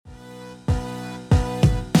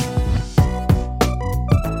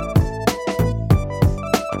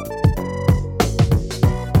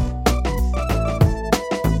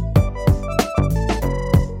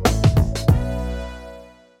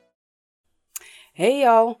Hey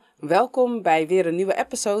al, welkom bij weer een nieuwe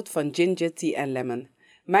episode van Ginger Tea and Lemon.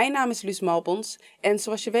 Mijn naam is Luus Malbons en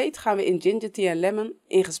zoals je weet gaan we in Ginger Tea and Lemon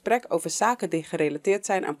in gesprek over zaken die gerelateerd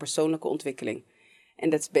zijn aan persoonlijke ontwikkeling. En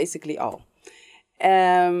that's basically all.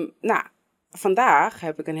 Vandaag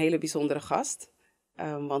heb ik een hele bijzondere gast.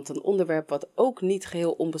 Want een onderwerp wat ook niet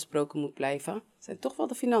geheel onbesproken moet blijven, zijn toch wel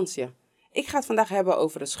de financiën. Ik ga het vandaag hebben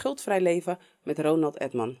over een schuldvrij leven met Ronald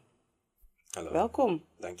Edman. Hallo. Welkom.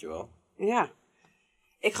 Dankjewel. Ja,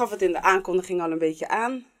 ik gaf het in de aankondiging al een beetje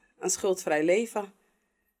aan. Een schuldvrij leven. Het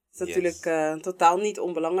is natuurlijk totaal niet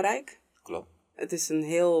onbelangrijk. Klopt. Het is een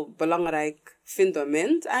heel belangrijk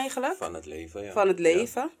fundament eigenlijk. Van het leven, ja. Van het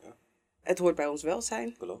leven. Ja. Het hoort bij ons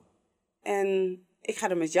welzijn. Klopt. En ik ga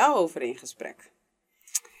er met jou over in gesprek.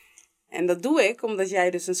 En dat doe ik omdat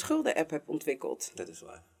jij dus een schulden-app hebt ontwikkeld. Dat is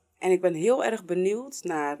waar. En ik ben heel erg benieuwd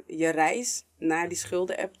naar je reis naar die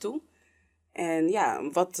schulden-app toe. En ja,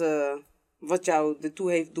 wat jou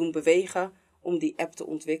ertoe heeft doen bewegen om die app te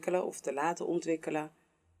ontwikkelen of te laten ontwikkelen.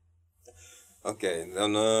 Oké,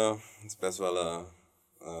 dan het is best wel...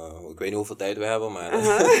 ik weet niet hoeveel tijd we hebben, maar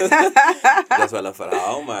dat is wel een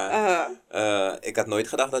verhaal. Maar ik had nooit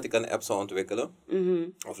gedacht dat ik een app zou ontwikkelen.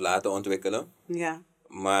 Mm-hmm. Of laten ontwikkelen. Ja.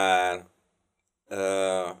 Maar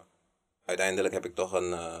uiteindelijk heb ik toch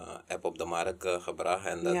een app op de markt gebracht.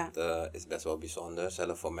 En dat is best wel bijzonder,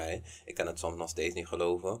 zelfs voor mij. Ik kan het soms nog steeds niet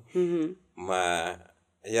geloven. Mm-hmm. Maar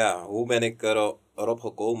ja, hoe ben ik erop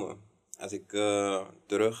gekomen? Als ik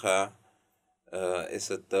terug ga, is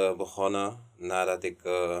het begonnen nadat ik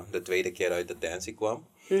de tweede keer uit de detentie kwam.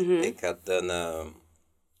 Mm-hmm. Ik had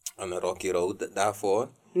een rocky road daarvoor.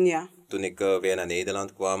 Ja. Toen ik weer naar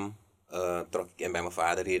Nederland kwam, trok ik in bij mijn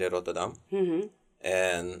vader hier in Rotterdam. Mm-hmm.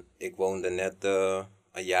 En ik woonde net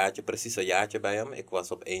precies een jaartje bij hem. Ik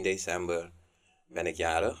was op 1 december ben ik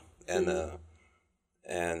jarig.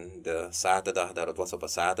 En de zaterdag daarop, het was op een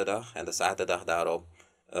zaterdag. En de zaterdag daarop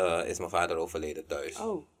is mijn vader overleden thuis.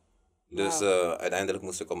 Oh. Dus uiteindelijk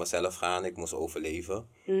moest ik op mezelf gaan. Ik moest overleven.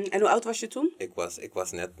 En hoe oud was je toen? Ik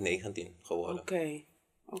was net 19 geworden.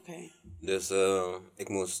 Oké. Dus ik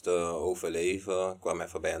moest overleven. Ik kwam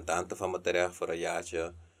even bij een tante van me terecht voor een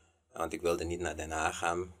jaartje. Want ik wilde niet naar Den Haag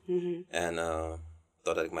gaan. Mm-hmm. En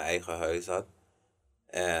totdat ik mijn eigen huis had.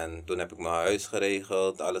 En toen heb ik mijn huis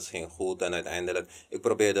geregeld. Alles ging goed. En uiteindelijk, ik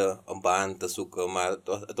probeerde een baan te zoeken. Maar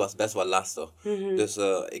het was best wel lastig. Mm-hmm. Dus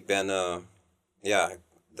ik ben,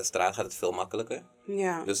 de straat gaat het veel makkelijker.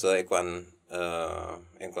 Ja. Dus ik kwam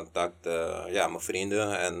in contact, mijn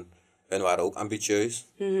vrienden. En hun waren ook ambitieus.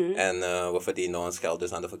 Mm-hmm. En we verdienden ons geld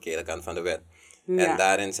dus aan de verkeerde kant van de wet. Ja. En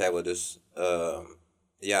daarin zijn we dus,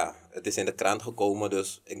 het is in de krant gekomen.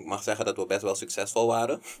 Dus ik mag zeggen dat we best wel succesvol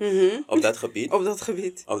waren Mm-hmm. op dat gebied.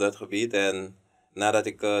 Op dat gebied. En nadat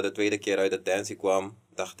ik de tweede keer uit de detentie kwam,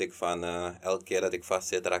 dacht ik van elke keer dat ik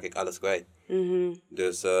vastzit, raak ik alles kwijt. Mm-hmm.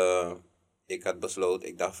 Dus ik had besloten,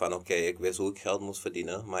 ik dacht van oké, ik wist hoe ik geld moest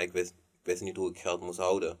verdienen, maar ik wist niet hoe ik geld moest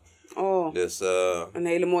houden. Oh, Dus een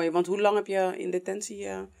hele mooie. Want hoe lang heb je in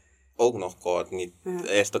detentie? ook nog kort, niet. Ja. De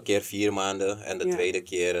eerste keer 4 maanden en de Ja. tweede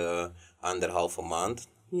keer 1,5 maand.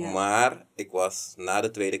 Ja. Maar na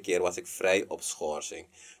de tweede keer was ik vrij op schorsing.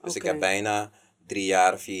 Dus ik Oké. heb bijna 3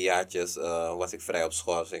 jaar, 4 jaartjes was ik vrij op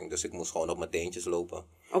schorsing. Dus ik moest gewoon op mijn teentjes lopen.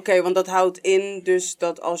 Oké, want dat houdt in dus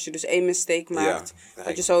dat als je dus 1 mistake maakt, Ja.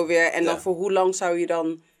 dat je zo weer... En dan Ja. voor hoe lang zou je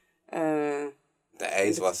dan... De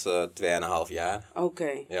eis was 2,5 jaar.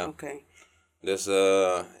 Oké. Ja. Dus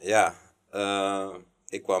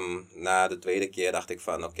ik kwam na de tweede keer, dacht ik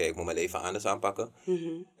van oké, ik moet mijn leven anders aanpakken.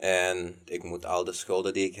 Mm-hmm. En ik moet al de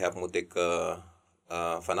schulden die ik heb, moet ik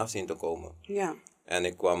vanaf zien te komen. Ja. En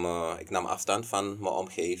ik nam afstand van mijn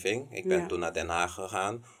omgeving. Ik ben Ja. toen naar Den Haag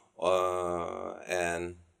gegaan.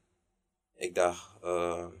 En ik dacht,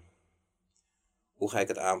 hoe ga ik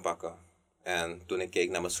het aanpakken? En toen ik keek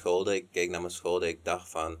naar mijn schulden, ik dacht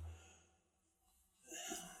van,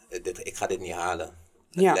 ik ga dit niet halen.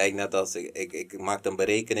 Het Ja. lijkt net als, ik maakte een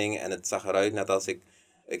berekening en het zag eruit net als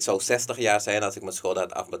ik zou 60 jaar zijn als ik mijn schulden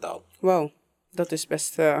had afbetaald. Wow, dat is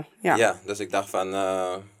best... ja. Ja, dus ik dacht van,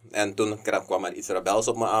 en toen kwam er iets rebels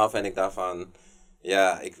op me af en ik dacht van,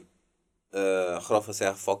 grof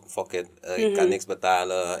gezegd, fuck it, ik kan niks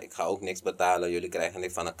betalen, ik ga ook niks betalen, jullie krijgen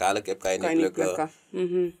niks van een kale kip, kan je niet plukken.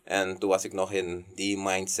 Mm-hmm. En toen was ik nog in die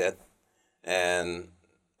mindset en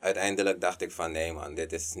uiteindelijk dacht ik van, nee man,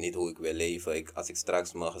 dit is niet hoe ik wil leven. Als ik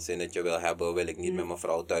straks mijn gezinnetje wil hebben, wil ik niet met mijn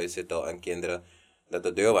vrouw thuis zitten en kinderen, dat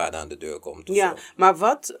de deurwaarde aan de deur komt. of Ja, zo. maar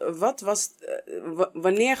wat was...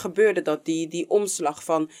 wanneer gebeurde dat, die omslag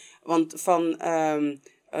van... Want van...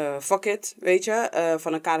 fuck it, weet je,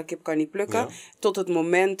 van een kale kip kan je niet plukken. Ja. Tot het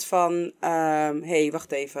moment van, hey,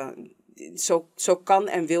 wacht even, zo kan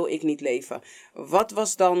en wil ik niet leven. Wat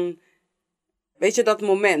was dan, weet je, dat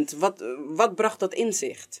moment? Wat bracht dat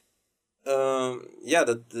inzicht? Ja,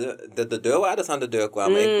 dat de deurwaarders aan de deur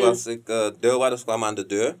kwamen. Deurwaarders kwamen aan de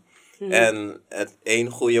deur. En het één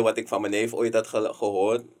goede wat ik van mijn neef ooit had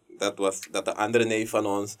gehoord, dat was dat de andere neef van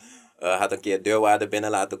ons had een keer deurwaarder binnen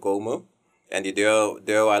laten komen. En die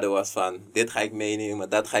deurwaarder was van, dit ga ik meenemen,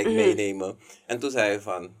 dat ga ik meenemen. En toen zei hij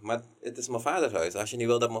van, maar het is mijn vaders huis. Als je niet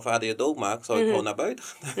wil dat mijn vader je doodmaakt, zou ik gewoon naar buiten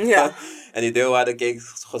gaan. Ja. En die deurwaarder keek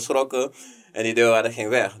geschrokken en die deurwaarder ging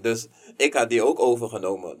weg. Dus ik had die ook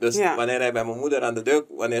overgenomen. Dus wanneer ze bij mijn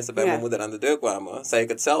moeder aan de deur kwamen, zei ik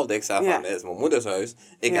hetzelfde. Ik zei van, dit is mijn moeders huis.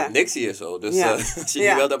 Ik heb niks hier zo. Dus als je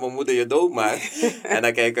niet wil dat mijn moeder je doodmaakt. En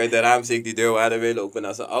dan kijk ik uit de raam, zie ik die deurwaarder weer lopen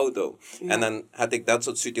naar zijn auto. En dan had ik dat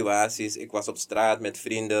soort situaties. Ik was op straat met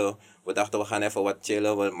vrienden. We dachten, we gaan even wat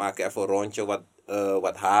chillen. We maken even een rondje,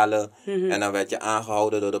 wat halen. En dan werd je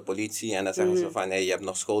aangehouden door de politie. En dan zeggen ze van, je hebt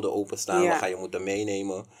nog schulden openstaan. We gaan je moeten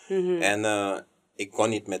meenemen. En ik kon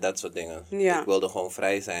niet met dat soort dingen. Ik wilde gewoon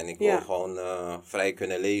vrij zijn. Ik wilde gewoon vrij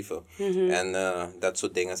kunnen leven. En dat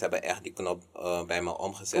soort dingen ze hebben echt die knop bij me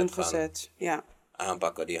omgezet. Van,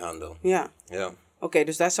 aanpakken die handel. Ja. Oké,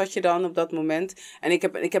 dus daar zat je dan op dat moment. En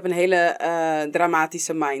ik heb een hele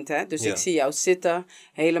dramatische mind, hè. Dus ik zie jou zitten,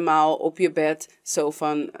 helemaal op je bed. Zo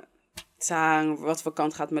van, Tsang, wat voor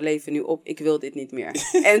kant gaat mijn leven nu op? Ik wil dit niet meer.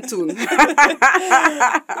 En toen?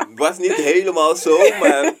 Het was niet helemaal zo,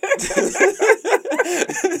 maar...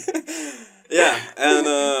 Ja, en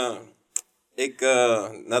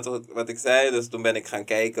net wat ik zei, dus toen ben ik gaan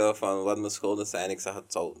kijken van wat mijn schulden zijn. Ik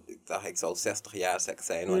dacht, ik zou 60 jaar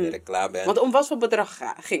zijn wanneer ik klaar ben. Want om wat voor bedrag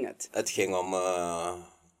ging het? Het ging om 20.000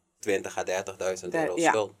 à 30.000 euro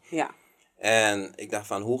schuld. Ja. En ik dacht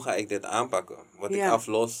van, hoe ga ik dit aanpakken? Wat ik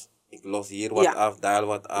aflos, ik los hier wat af, daar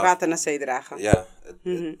wat af. Water naar zee dragen. Ja,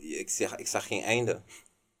 ik zag geen einde.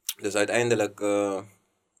 Dus uiteindelijk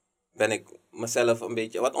ben ik mezelf een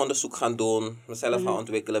beetje wat onderzoek gaan doen. Mezelf gaan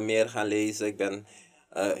ontwikkelen, meer gaan lezen. Ik ben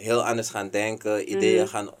heel anders gaan denken, ideeën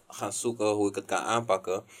gaan zoeken hoe ik het kan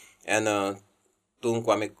aanpakken. En toen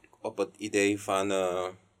kwam ik op het idee van,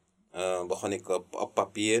 begon ik op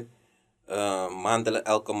papier.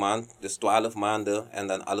 Elke maand, dus 12 maanden. En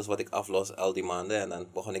dan alles wat ik aflos, al die maanden. En dan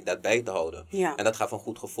begon ik dat bij te houden. Ja. En dat gaf een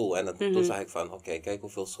goed gevoel. En toen zag ik van, oké, kijk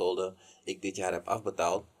hoeveel schulden ik dit jaar heb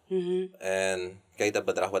afbetaald. En kijk dat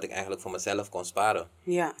bedrag wat ik eigenlijk voor mezelf kon sparen.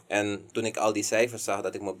 Ja. En toen ik al die cijfers zag,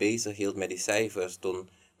 dat ik me bezig hield met die cijfers, toen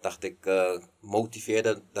dacht ik,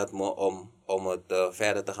 motiveerde dat me om het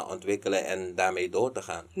verder te gaan ontwikkelen en daarmee door te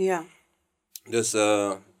gaan. Ja. Dus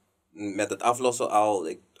met het aflossen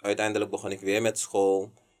uiteindelijk begon ik weer met school.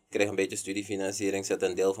 Ik kreeg een beetje studiefinanciering, zette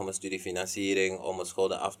een deel van mijn studiefinanciering om mijn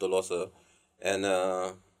schulden af te lossen. En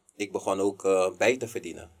ik begon ook bij te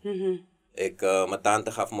verdienen. Mijn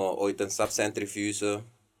tante gaf me ooit een sapcentrifuge.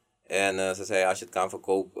 En ze zei, als je het kan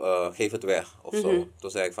verkopen, geef het weg. Of zo.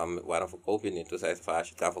 Toen zei ik van, waarom verkoop je het niet? Toen zei ze van, als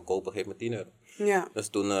je het kan verkopen, geef me 10 euro. Ja. Dus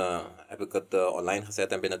toen heb ik het online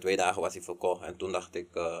gezet en binnen 2 dagen was hij verkocht. En toen dacht ik,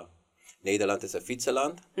 Nederland is een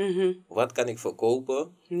fietsenland. Wat kan ik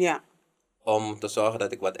verkopen om te zorgen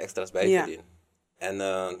dat ik wat extra's bijverdien? En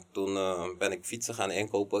toen ben ik fietsen gaan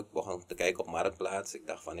inkopen. Ik begon te kijken op Marktplaats. Ik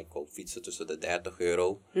dacht van, ik koop fietsen tussen de 30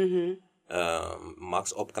 euro.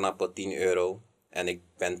 Max opknappen 10 euro. En ik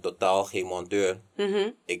ben totaal geen monteur.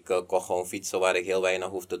 Ik kocht gewoon fietsen waar ik heel weinig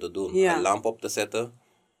hoefde te doen. Ja. Een lamp op te zetten,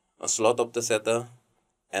 een slot op te zetten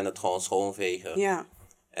en het gewoon schoonvegen. Ja.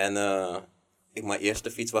 En mijn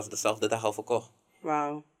eerste fiets was dezelfde dag al verkocht.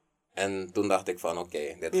 Wauw. En toen dacht ik van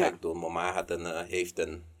oké, dit ga ik doen. Mama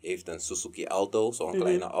heeft een Suzuki Alto, zo'n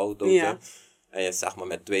kleine autootje. Ja. En je zag me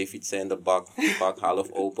met 2 fietsen in de bak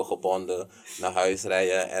half open gebonden, naar huis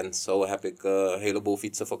rijden. En zo heb ik een heleboel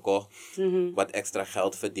fietsen verkocht, wat extra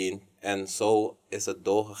geld verdiend. En zo is het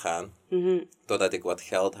doorgegaan, totdat ik wat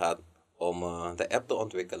geld had om de app te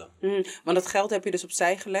ontwikkelen. Want dat geld heb je dus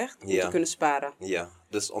opzij gelegd om te kunnen sparen? Ja,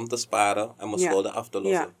 dus om te sparen en mijn schulden af te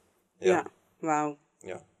lossen. Ja, wauw.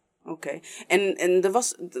 Ja. Oké. En er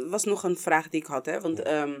was nog een vraag die ik had, hè? Want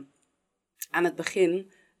aan het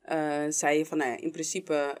begin zei je van, in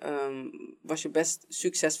principe was je best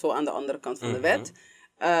succesvol aan de andere kant van de wet.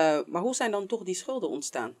 Maar hoe zijn dan toch die schulden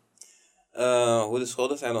ontstaan? Hoe de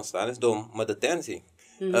schulden zijn ontstaan is door mijn detentie.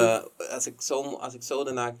 Als ik zo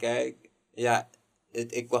daarna kijk,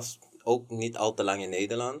 ik was ook niet al te lang in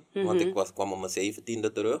Nederland. Want ik kwam op mijn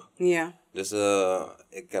 17e terug. Ja. Dus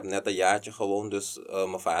ik heb net een jaartje gewoond. Dus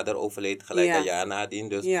mijn vader overleed gelijk een jaar nadien.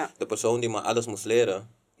 Dus de persoon die me alles moest leren,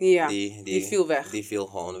 die viel weg. Die viel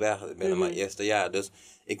gewoon weg binnen mijn eerste jaar. Dus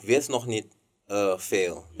ik wist nog niet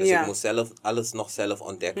veel. Dus ik moest alles nog zelf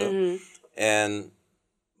ontdekken. En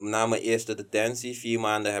na mijn eerste detentie, 4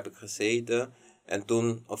 maanden heb ik gezeten. En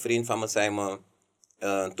toen, een vriend van me zei me,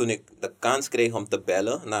 toen ik de kans kreeg om te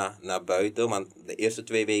bellen naar buiten, want de eerste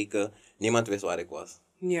 2 weken, niemand wist waar ik was.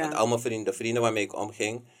 Ja. Want al mijn vrienden, de vrienden waarmee ik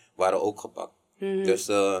omging, waren ook gepakt. Dus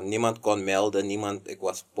niemand kon melden, ik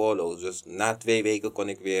was spoorloos. Dus na 2 weken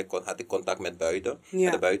had ik contact met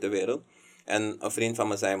met de buitenwereld. En een vriend van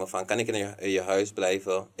me zei me van, kan ik in je huis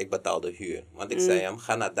blijven? Ik betaal de huur. Want ik zei hem,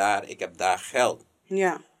 ga naar daar, ik heb daar geld.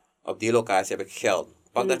 Ja. Op die locatie heb ik geld.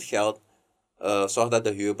 Pak dat geld, zorg dat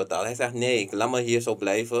de huur betaalt. Hij zegt, nee, laat me hier zo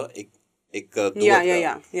blijven. Ik doe het wel.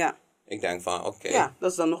 Ja. Ik denk van, oké. Ja,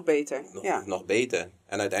 dat is dan nog beter. Nog beter.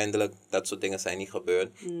 En uiteindelijk, dat soort dingen zijn niet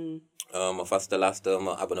gebeurd. Mijn vaste lasten,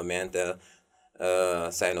 mijn abonnementen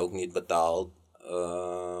zijn ook niet betaald.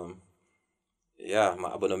 Mijn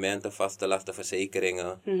abonnementen, vaste lasten,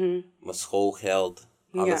 verzekeringen, mijn schoolgeld,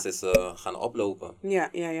 alles is gaan oplopen.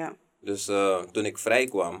 Ja. Dus toen ik vrij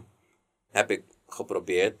kwam, heb ik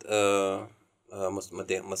geprobeerd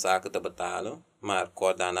mijn zaken te betalen. Maar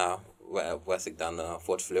kort daarna was ik dan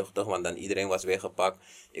voortvluchtig, want dan iedereen was weer gepakt.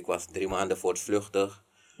 Ik was 3 maanden voortvluchtig.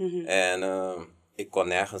 En ik kon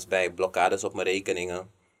nergens bij, blokkades op mijn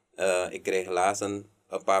rekeningen. Ik kreeg laatst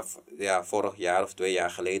vorig jaar of 2 jaar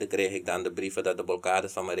geleden kreeg ik dan de brieven dat de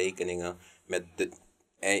blokkades van mijn rekeningen met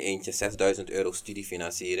eentje €6.000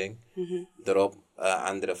 studiefinanciering. Erop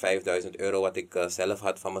andere €5.000 wat ik zelf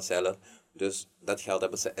had van mezelf. Dus dat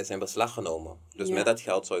geld is in beslag genomen. Dus met dat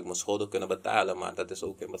geld zou ik mijn schulden kunnen betalen, maar dat is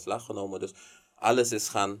ook in beslag genomen. Dus alles is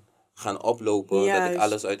gaan oplopen, dat ik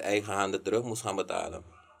alles uit eigen handen terug moest gaan betalen.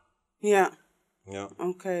 Ja.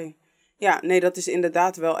 Oké. Ja, nee, dat is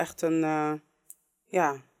inderdaad wel echt een...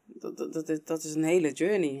 dat is een hele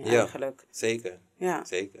journey eigenlijk. Zeker. Ja.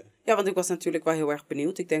 Zeker. Ja, want ik was natuurlijk wel heel erg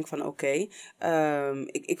benieuwd. Ik denk van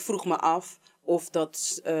ik vroeg me af of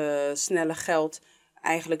dat snelle geld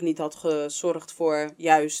eigenlijk niet had gezorgd voor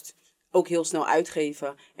juist ook heel snel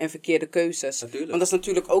uitgeven en verkeerde keuzes. Natuurlijk. Want dat is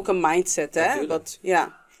natuurlijk ook een mindset, hè?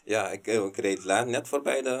 Ja, ik reed net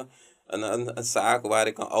voorbij een zaak waar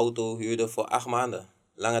ik een auto huurde voor 8 maanden.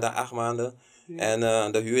 Langer dan 8 maanden. En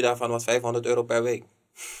de huur daarvan was €500 per week.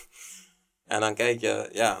 En dan kijk je,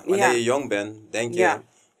 wanneer je jong bent, denk je...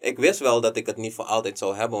 Ik wist wel dat ik het niet voor altijd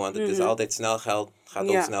zou hebben, want het is altijd snel geld, gaat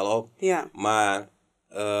ook snel op. Ja. Maar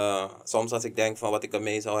soms als ik denk van wat ik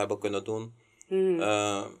ermee zou hebben kunnen doen,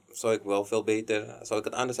 zou ik wel veel beter, zou ik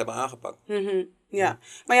het anders hebben aangepakt. Ja,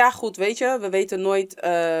 maar ja, goed, weet je, we weten nooit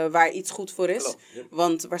waar iets goed voor is. Klopt, ja.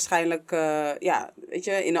 Want waarschijnlijk, weet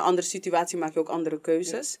je, in een andere situatie maak je ook andere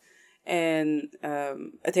keuzes. Ja. En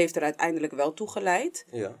het heeft er uiteindelijk wel toe geleid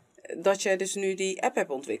dat je dus nu die app hebt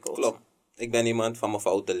ontwikkeld. Klopt. Ik ben iemand van mijn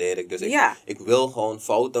fouten leer ik. Dus ik wil gewoon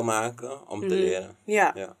fouten maken om te leren.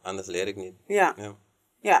 Ja, anders leer ik niet.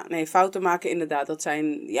 Ja, nee, fouten maken inderdaad, dat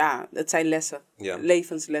zijn lessen. Ja.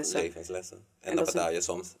 Levenslessen. En daar betaal je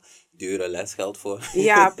soms dure lesgeld voor.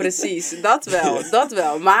 Ja, precies. Dat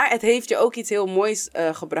wel. Maar het heeft je ook iets heel moois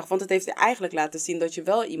gebracht. Want het heeft je eigenlijk laten zien dat je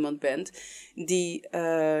wel iemand bent die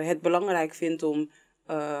het belangrijk vindt om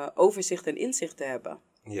overzicht en inzicht te hebben.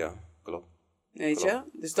 Ja, klopt. Weet je?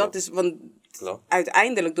 Dus dat is, want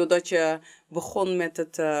uiteindelijk doordat je begon met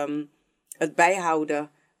het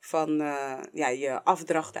bijhouden van je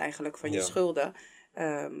afdracht eigenlijk van je schulden,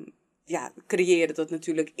 creëerde dat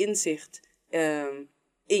natuurlijk inzicht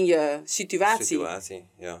in je situatie.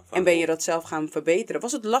 En ben je dat zelf gaan verbeteren.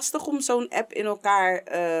 Was het lastig om zo'n app in elkaar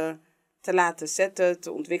te laten zetten,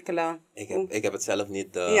 te ontwikkelen? Ik heb het zelf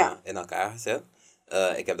niet in elkaar gezet.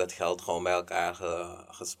 Ik heb dat geld gewoon bij elkaar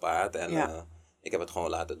gespaard en ik heb het gewoon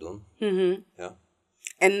laten doen. Ja.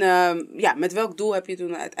 En met welk doel heb je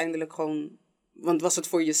toen uiteindelijk gewoon... Want was het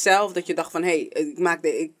voor jezelf dat je dacht van...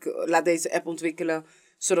 ik laat deze app ontwikkelen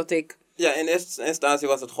zodat ik... Ja, in eerste instantie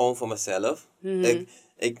was het gewoon voor mezelf.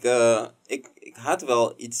 Ik had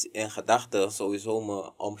wel iets in gedachten, sowieso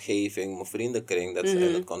mijn omgeving, mijn vriendenkring, dat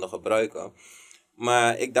ze dat konden gebruiken.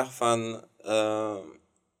 Maar ik dacht van,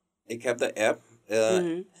 ik heb de app.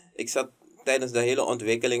 Ik zat tijdens de hele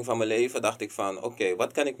ontwikkeling van mijn leven, dacht ik van, oké,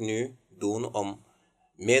 wat kan ik nu doen om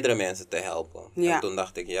meerdere mensen te helpen? Ja. En toen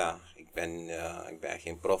dacht ik, ik ben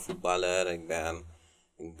geen profvoetballer, ik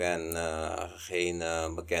ben geen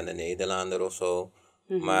bekende Nederlander of zo.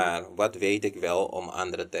 Maar wat weet ik wel om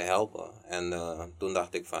anderen te helpen? En toen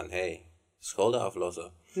dacht ik van, schulden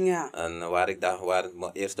aflossen. Ja. En waar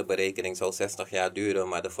mijn eerste berekening zou 60 jaar duren,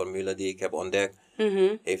 maar de formule die ik heb ontdekt,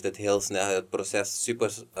 heeft het heel snel, het proces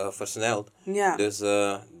super versneld. Ja. Dus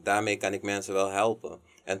daarmee kan ik mensen wel helpen.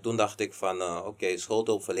 En toen dacht ik van, oké,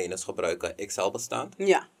 schuldhulpverleners gebruiken Excel-bestand.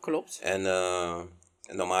 Ja, klopt. En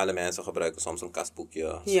normale mensen gebruiken soms een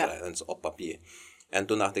kasboekje, Ja. schrijven ze op papier. En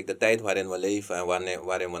toen dacht ik, de tijd waarin we leven en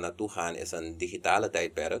waarin we naartoe gaan is een digitale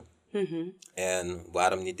tijdperk. En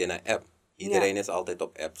waarom niet in een app? Iedereen is altijd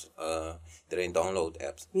op apps. Iedereen downloadt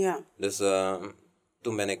apps. Ja. Dus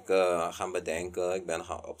toen ben ik gaan bedenken. Ik ben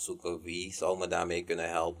gaan opzoeken wie zou me daarmee kunnen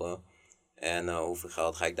helpen. En hoeveel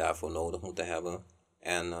geld ga ik daarvoor nodig moeten hebben.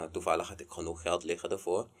 En toevallig had ik genoeg geld liggen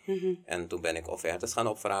ervoor. En toen ben ik offertes gaan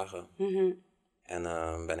opvragen. En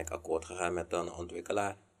ben ik akkoord gegaan met een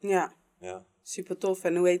ontwikkelaar. Ja, Ja. super tof.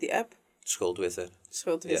 En hoe heet die app? Schuldwisser.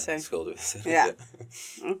 Schuldwisser. Ja, schuldwisser. Ja.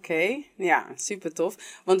 Oké, ja, super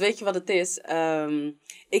tof. Want weet je wat het is?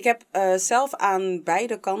 Ik heb zelf aan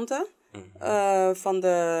beide kanten van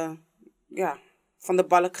de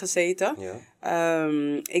balk gezeten. Ja.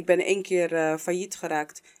 Ik ben 1 keer failliet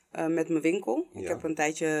geraakt met mijn winkel. Ja. Ik heb een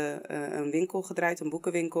tijdje een winkel gedraaid, een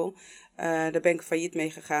boekenwinkel. Daar ben ik failliet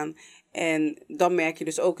mee gegaan. En dan merk je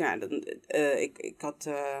dus ook, ik had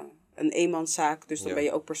een eenmanszaak, dus dan Ja. ben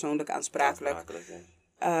je ook persoonlijk aansprakelijk.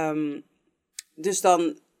 Ja. Dus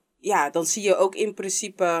dan zie je ook in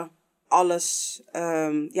principe alles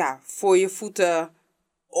voor je voeten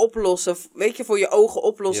oplossen. Weet je, voor je ogen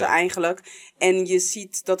oplossen Ja. eigenlijk. En je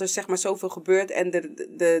ziet dat er zeg maar zoveel gebeurt en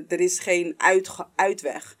er is geen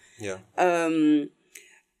uitweg. Ja.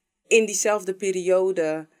 In diezelfde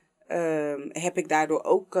periode heb ik daardoor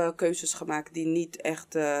ook keuzes gemaakt die niet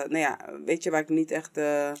echt, weet je, waar ik niet echt...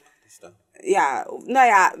 Is dat?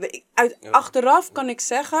 Achteraf kan ik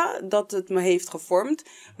zeggen dat het me heeft gevormd.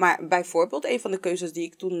 Maar bijvoorbeeld, een van de keuzes die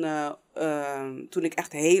ik toen ik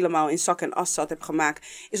echt helemaal in zak en as zat, heb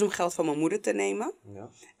gemaakt, is om geld van mijn moeder te nemen.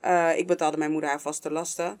 Ja. Ik betaalde mijn moeder haar vaste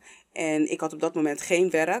lasten. En ik had op dat moment geen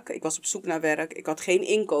werk. Ik was op zoek naar werk. Ik had geen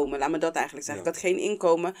inkomen. Laat me dat eigenlijk zeggen. Ja. Ik had geen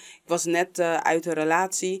inkomen. Ik was net uit een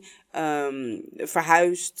relatie.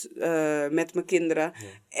 Verhuisd met mijn kinderen. Ja.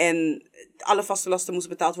 En alle vaste lasten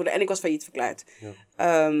moesten betaald worden. En ik was failliet verklaard.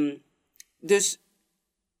 Ja. Dus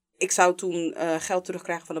ik zou toen geld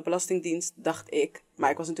terugkrijgen van de Belastingdienst, dacht ik. Maar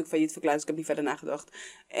ik was natuurlijk failliet verklaard, dus ik heb niet verder nagedacht.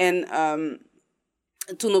 En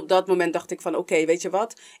toen op dat moment dacht ik van, oké, weet je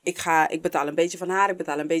wat? Ik betaal een beetje van haar, ik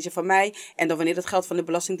betaal een beetje van mij. En dan wanneer het geld van de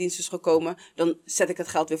Belastingdienst is gekomen, dan zet ik het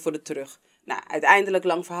geld weer voor de terug. Nou, uiteindelijk,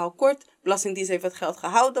 lang verhaal kort. Belastingdienst heeft het geld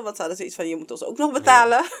gehouden. Want ze hadden zoiets van, je moet ons ook nog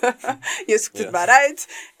betalen. Je zoekt het maar uit.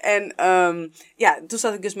 En toen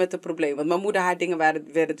zat ik dus met het probleem. Want mijn moeder, haar dingen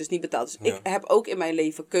werden dus niet betaald. Dus ik heb ook in mijn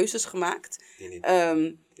leven keuzes gemaakt.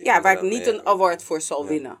 Waar ik niet een award voor zal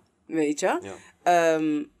winnen. Weet je? Ja.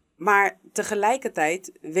 Maar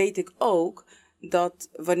tegelijkertijd weet ik ook dat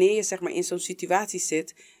wanneer je zeg maar in zo'n situatie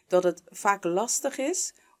zit, dat het vaak lastig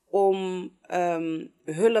is om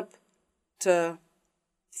hulp te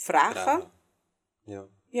vragen.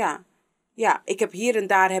 Ja, ik heb hier en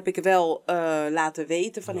daar heb ik wel laten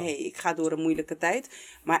weten van hey, ik ga door een moeilijke tijd.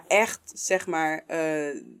 Maar echt, zeg maar,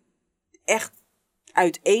 echt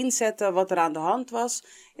uiteenzetten wat er aan de hand was.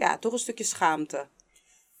 Ja, toch een stukje schaamte.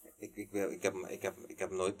 Ik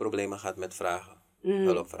heb nooit problemen gehad met vragen.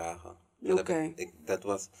 Hulp vragen. Dat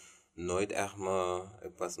was nooit echt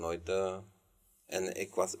ik was nooit... En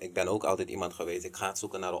ik ben ook altijd iemand geweest, ik ga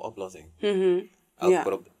zoeken naar een oplossing.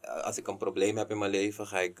 Als ik een probleem heb in mijn leven,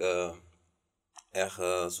 ga ik echt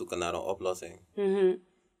zoeken naar een oplossing.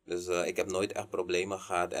 Dus ik heb nooit echt problemen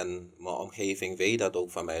gehad en mijn omgeving weet dat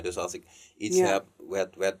ook van mij. Dus als ik iets heb,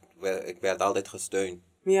 ik werd altijd gesteund.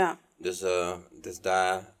 Ja. Dus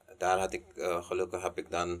daar had ik, gelukkig heb ik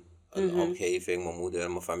dan een omgeving, mijn moeder,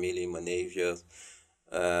 mijn familie, mijn neefjes.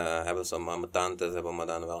 Mijn tantes hebben me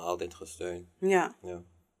dan wel altijd gesteund. Ja.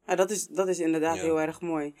 Dat is inderdaad heel erg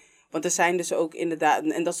mooi. Want er zijn dus ook inderdaad,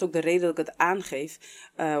 en dat is ook de reden dat ik het aangeef.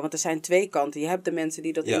 Want er zijn 2 kanten. Je hebt de mensen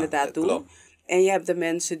die dat inderdaad doen. Klopt. En je hebt de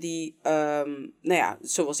mensen die,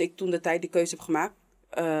 zoals ik toen de tijd die keuze heb gemaakt.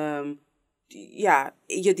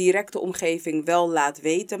 Je directe omgeving wel laat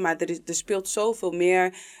weten. Maar er speelt zoveel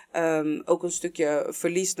meer. Ook een stukje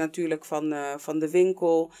verlies natuurlijk van de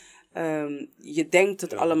winkel. Je denkt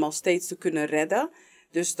het allemaal steeds te kunnen redden.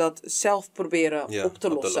 Dus dat zelf proberen op te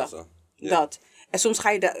lossen. Ja. Dat. En soms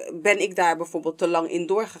ben ik daar bijvoorbeeld te lang in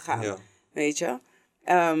doorgegaan. Ja. Weet je?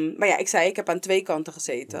 Maar ja, ik heb aan 2 kanten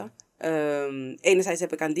gezeten. Enerzijds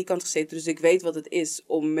heb ik aan die kant gezeten. Dus ik weet wat het is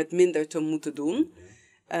om met minder te moeten doen.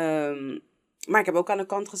 Maar ik heb ook aan de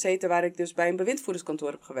kant gezeten waar ik dus bij een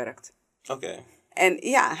bewindvoerderskantoor heb gewerkt. Oké. En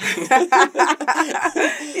ja.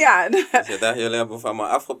 Ja. Dus je dacht, jullie hebben van me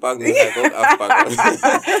afgepakt, nu ga ik ook afpakken.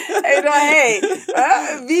 En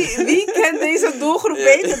dan, wie kent deze doelgroep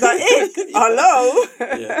beter dan ik? Hallo?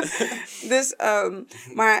 Ja. Dus,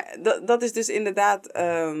 maar dat is dus inderdaad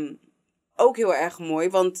ook heel erg mooi.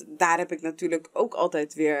 Want daar heb ik natuurlijk ook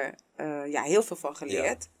altijd weer heel veel van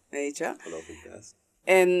geleerd. Weet je? Geloof ik best.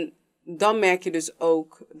 En dan merk je dus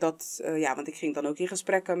ook dat, want ik ging dan ook in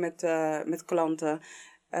gesprekken met klanten.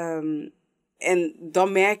 En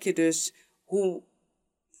dan merk je dus hoe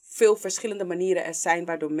veel verschillende manieren er zijn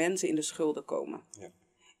waardoor mensen in de schulden komen. Ja.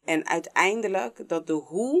 En uiteindelijk dat de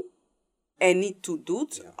hoe er niet toe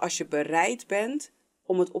doet als je bereid bent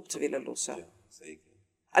om het op te willen lossen. Ja, zeker.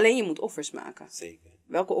 Alleen je moet offers maken. Zeker.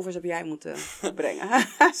 Welke offers heb jij moeten brengen?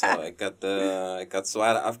 Zo, ik had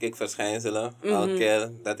zware afkikverschijnselen. Elke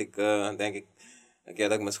keer dat ik, denk ik, een keer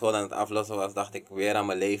dat ik mijn school aan het aflossen was, dacht ik weer aan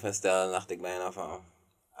mijn levensstijl. En dacht ik bijna van,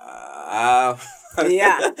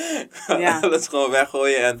 Ja. alles gewoon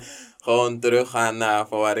weggooien en gewoon teruggaan naar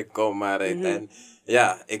van waar ik kom. Maar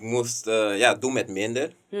ik moest doen met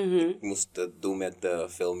minder. Ik moest het doen met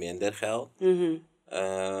veel minder geld.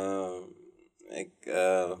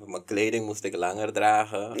 Mijn kleding moest ik langer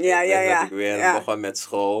dragen. Dat ik weer begon met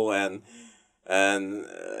school. En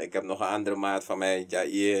ik heb nog een andere maat van mij,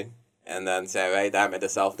 Jair. En dan zijn wij daar met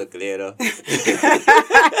dezelfde kleren.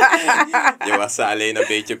 Je was alleen een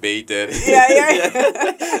beetje beter.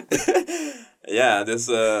 Ja, dus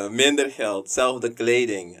minder geld, zelfde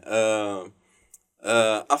kleding.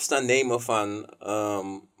 Afstand nemen van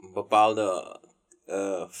bepaalde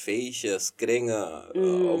feestjes, kringen,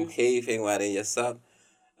 omgeving waarin je zat.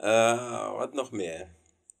 Wat nog meer?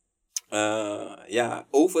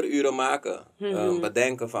 Overuren maken.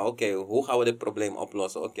 Bedenken van, oké, hoe gaan we dit probleem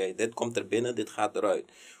oplossen? Oké, dit komt er binnen, dit gaat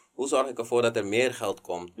eruit. Hoe zorg ik ervoor dat er meer geld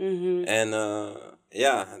komt? En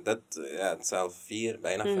het is al 4,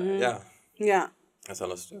 bijna 5. Ja. Dat is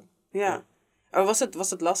al een stuk. Ja. Was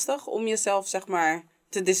het lastig om jezelf, zeg maar,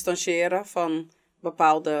 te distancieren van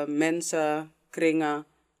bepaalde mensen, kringen?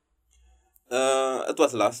 Het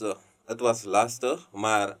was lastig,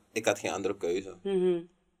 maar ik had geen andere keuze.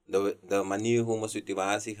 De manier hoe mijn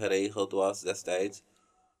situatie geregeld was destijds,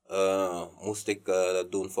 moest ik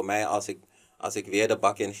dat doen. Voor mij, als ik weer de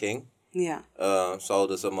bak in ging,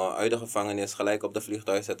 zouden ze me uit de gevangenis gelijk op de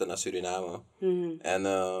vliegtuig zetten naar Suriname. En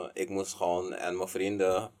ik moest gewoon, en mijn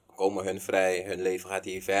vrienden komen hun vrij, hun leven gaat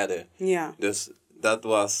hier verder. Ja. Dus dat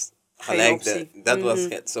was gelijk, was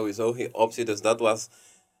sowieso geen optie, dus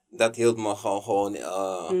dat hield me gewoon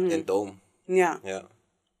in toom. Ja.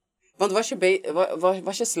 Want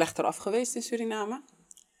was je slechter af geweest in Suriname?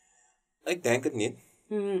 Ik denk het niet.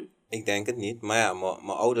 Ik denk het niet. Maar ja,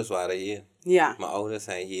 mijn ouders waren hier. Ja. Mijn ouders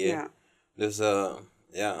zijn hier. Ja. Dus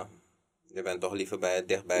je bent toch liever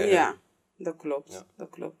dichtbij. Ja, dat klopt. Ja. Dat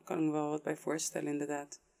klopt. Kan ik me wel wat bij voorstellen,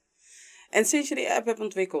 inderdaad. En sinds je die app hebt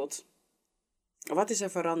ontwikkeld, wat is er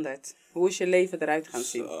veranderd? Hoe is je leven eruit gaan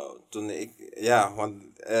zien?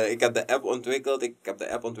 Ik heb de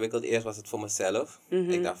app ontwikkeld. Eerst was het voor mezelf.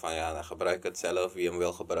 Ik dacht van, dan gebruik ik het zelf. Wie hem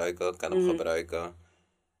wil gebruiken, kan hem gebruiken.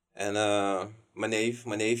 En mijn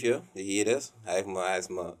neefje, die hier is, hij is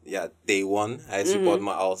mijn day one. Hij support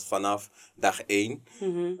me al vanaf dag 1.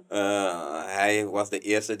 Hij was de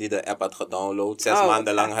eerste die de app had gedownload. 6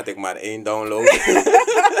 maanden lang had ik maar 1 download.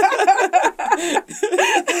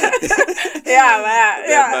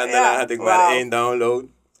 Daarna had ik maar 1 download.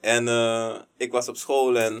 En ik was op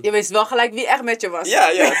school en... Je wist wel gelijk wie echt met je was.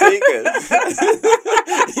 Ja, zeker.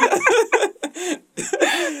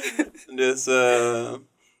 Dus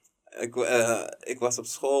ik was op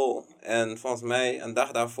school en volgens mij een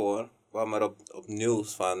dag daarvoor kwam er op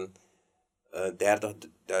nieuws van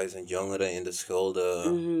 30.000 jongeren in de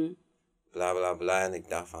schulden. Bla bla bla. En ik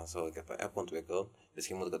dacht van zo, ik heb een app ontwikkeld.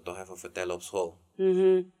 Misschien moet ik het toch even vertellen op school.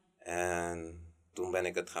 En toen ben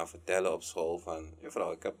ik het gaan vertellen op school van,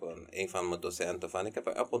 juffrouw, ik heb een van mijn docenten van, ik heb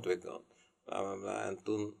een app ontwikkeld. Bla bla bla. En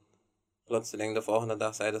toen, plotseling de volgende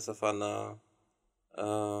dag zeiden ze van,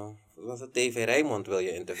 was het TV Rijnmond wil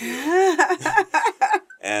je interviewen?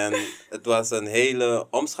 En het was een hele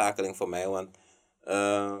omschakeling voor mij, want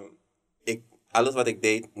alles wat ik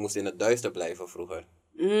deed moest in het duister blijven vroeger.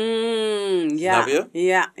 Snap je?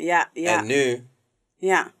 Ja. En nu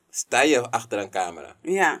sta je achter een camera.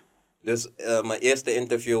 Ja. Dus mijn eerste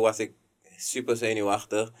interview was ik super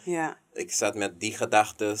zenuwachtig. Ja. Ik zat met die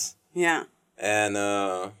gedachtes. Ja. En,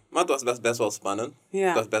 maar het was best wel spannend. Ja.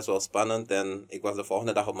 Het was best wel spannend en ik was de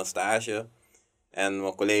volgende dag op mijn stage. En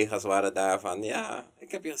mijn collega's waren daar van,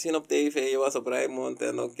 ik heb je gezien op tv, je was op Rijnmond.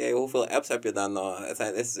 En oké, hoeveel apps heb je dan nog?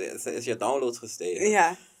 Is je downloads gestegen?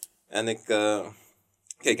 Ja. En ik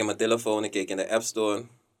keek in mijn telefoon, ik keek in de App Store.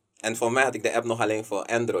 En voor mij had ik de app nog alleen voor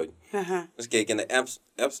Android. Dus ik keek in de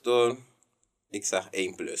App Store. Ik zag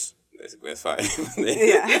 1 plus. Dus ik wist van, nee.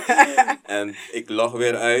 Ja. En ik log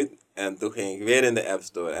weer uit. En toen ging ik weer in de App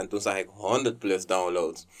Store. En toen zag ik 100 plus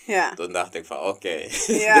downloads. Ja. Toen dacht ik van, oké.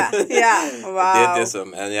 Ja, wauw. Dit is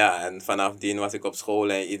hem. En ja, en vanaf die was ik op school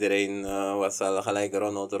en iedereen was al gelijk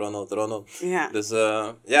Ronald. Ja. Dus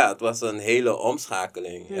ja, het was een hele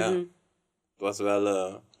omschakeling. Ja. Mhm. Het was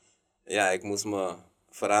wel, ja, ik moest me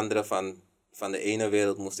veranderen van de ene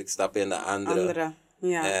wereld moest ik stappen in de andere.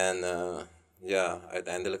 Ja. En ja,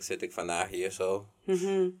 uiteindelijk zit ik vandaag hier zo.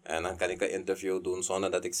 Mhm. En dan kan ik een interview doen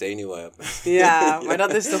zonder dat ik zenuwen heb. Ja, maar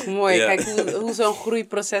dat is toch mooi. Ja. Kijk hoe zo'n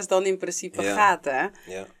groeiproces dan in principe Ja. gaat, hè.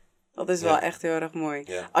 Ja, Dat is wel echt heel erg mooi.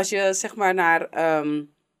 Ja. Als je zeg maar naar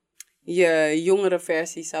je jongere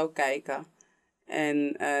versie zou kijken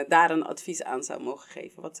en daar een advies aan zou mogen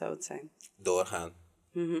geven, wat zou het zijn? doorgaan.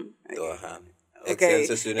 Mhm. Doorgaan. Oké.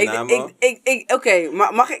 Excelsior Suriname. Oké,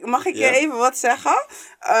 mag ik je Ja. even wat zeggen?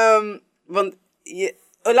 Want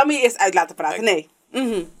laat me je eerst uit laten praten. Nee.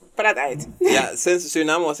 Praat uit. Ja, sinds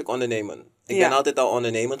Suriname was ik ondernemer. Ik Ja. ben altijd al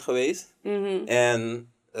ondernemend geweest. Mhm.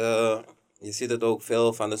 En je ziet het ook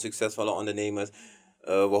veel van de succesvolle ondernemers.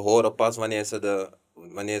 We horen pas wanneer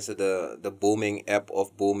ze de booming app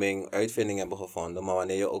of booming uitvinding hebben gevonden. Maar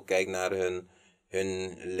wanneer je ook kijkt naar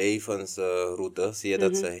hun levensroute, zie je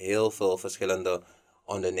dat ze heel veel verschillende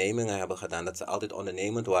ondernemingen hebben gedaan. Dat ze altijd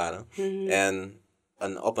ondernemend waren.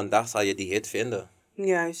 En op een dag zal je die hit vinden.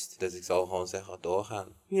 Juist. Dus ik zou gewoon zeggen,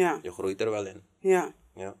 doorgaan. Ja. Je groeit er wel in. Ja.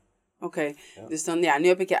 Ja. Oké, dus dan, ja, nu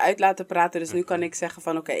heb ik je uit laten praten, dus nu kan ik zeggen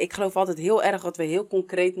van, oké, ik geloof altijd heel erg dat we heel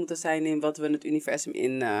concreet moeten zijn in wat we het universum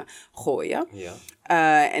in gooien. Ja.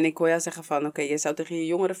 En ik hoor jou zeggen van, oké, je zou tegen je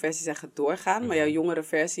jongere versie zeggen doorgaan, maar jouw jongere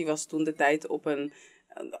versie was toen de tijd op een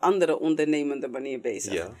andere ondernemende manier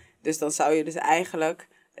bezig. Ja. Dus dan zou je dus eigenlijk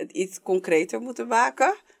het iets concreter moeten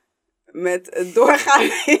maken met het doorgaan.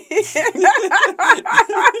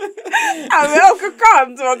 Aan welke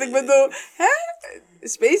kant? Want ik bedoel,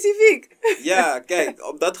 specifiek. Ja, kijk,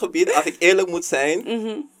 op dat gebied, als ik eerlijk moet zijn.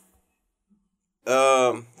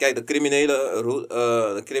 Kijk, de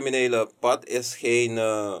criminele pad is geen.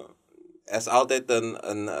 Er is altijd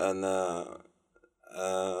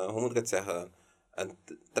hoe moet ik het zeggen? Een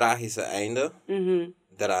tragische einde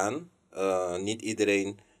eraan. Niet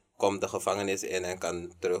iedereen komt de gevangenis in en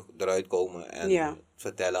kan eruit komen en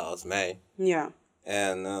vertellen als mij. Ja.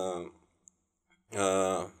 En,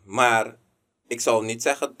 maar ik zou niet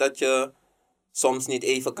zeggen dat je soms niet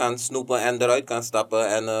even kan snoepen en eruit kan stappen.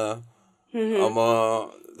 En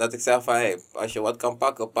dat ik zeg van, hey, als je wat kan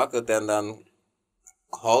pakken, pak het en dan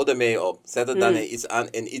hou ermee op. Zet het dan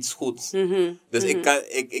in iets goeds. Dus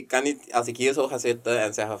ik kan niet, als ik hier zo ga zitten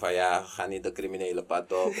en zeggen van, ja, ga niet de criminele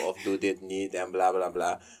pad op of doe dit niet en bla bla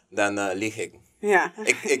bla, dan lieg ik. Ja.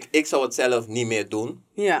 Ik zou het zelf niet meer doen.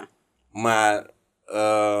 Ja. Maar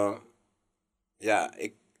ja,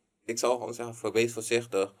 ik zou gewoon zeggen, wees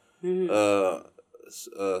voorzichtig.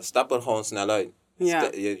 Stap er gewoon snel uit.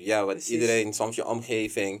 Ja, Want iedereen, soms je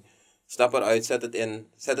omgeving, stap eruit,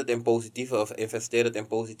 zet het in positieve of investeer het in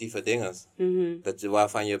positieve dingen.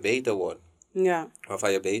 Waarvan je beter wordt. Ja.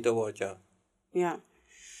 Waarvan je beter wordt, ja. Ja.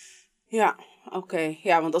 Ja, oké.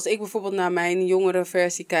 Ja, want als ik bijvoorbeeld naar mijn jongere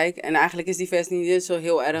versie kijk, en eigenlijk is die versie niet zo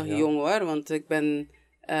heel erg jong hoor, want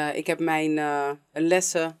ik heb mijn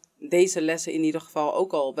deze lessen in ieder geval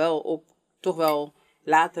ook al wel op toch wel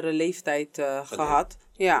latere leeftijd gehad.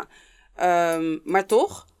 Ja. Maar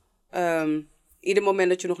toch, ieder moment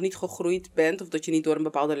dat je nog niet gegroeid bent, of dat je niet door een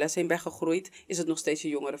bepaalde les heen bent gegroeid, is het nog steeds je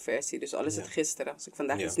jongere versie. Dus al is het gisteren. Als ik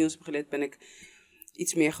vandaag iets nieuws heb geleerd, ben ik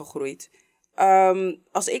iets meer gegroeid.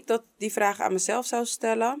 Als ik die vraag aan mezelf zou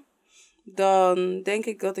stellen, dan denk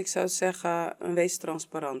ik dat ik zou zeggen, wees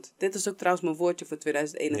transparant. Dit is ook trouwens mijn woordje voor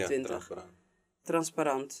 2021. Ja,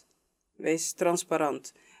 transparant. Wees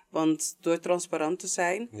transparant. Want door transparant te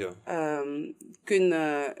zijn,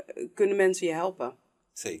 kunnen mensen je helpen.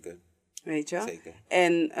 Zeker. Weet je? Zeker.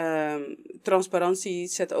 En transparantie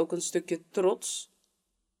zet ook een stukje trots,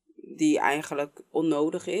 die eigenlijk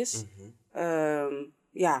onnodig is.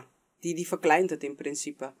 Die verkleint het in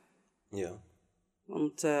principe. Ja.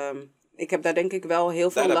 Want ik heb daar denk ik wel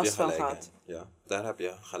heel veel last van gehad. Ja, daar heb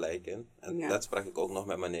je gelijk in. En dat sprak ik ook nog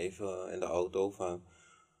met mijn neef in de auto. Van,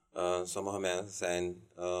 sommige mensen zijn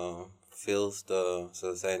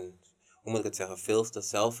hoe moet ik het zeggen, veel te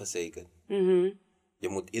zelfverzekerd.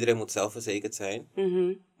 Iedereen moet zelfverzekerd zijn,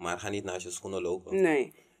 maar ga niet naast je schoenen lopen.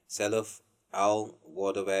 Nee. Zelf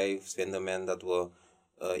vinden men dat we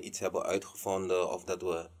iets hebben uitgevonden of dat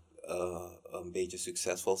we een beetje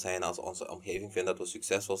succesvol zijn, als onze omgeving vindt dat we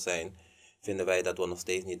succesvol zijn, vinden wij dat we nog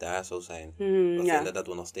steeds niet daar zo zijn. We vinden dat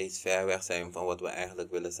we nog steeds ver weg zijn van wat we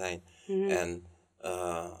eigenlijk willen zijn. En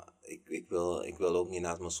ik wil ook niet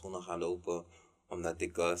naast mijn schoenen gaan lopen, omdat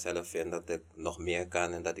ik zelf vind dat ik nog meer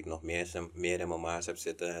kan en dat ik nog meer in mijn maas heb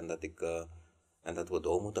zitten en dat we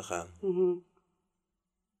door moeten gaan.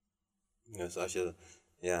 Dus als je,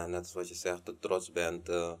 net zoals je zegt, te trots bent.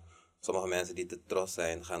 Sommige mensen die te trots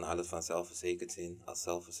zijn, gaan alles van zelfverzekerd zien als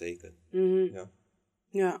zelfverzekerd.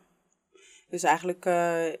 Ja. Dus eigenlijk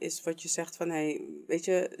is wat je zegt van, weet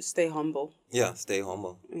je, stay humble. Ja, stay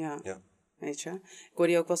humble. Ja. Weet je. Ik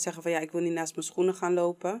hoorde je ook wel zeggen van, ik wil niet naast mijn schoenen gaan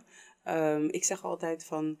lopen. Ik zeg altijd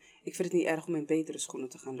van, ik vind het niet erg om in betere schoenen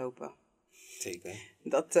te gaan lopen. Zeker.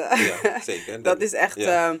 Zeker. Dat is echt...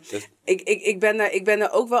 Dus... Ik ben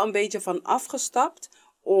er ook wel een beetje van afgestapt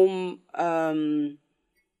om...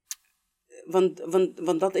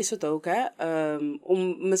 want dat is het ook, hè.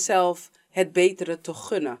 Om mezelf het betere te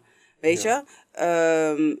gunnen. Weet je?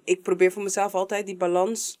 Ik probeer voor mezelf altijd die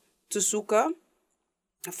balans te zoeken.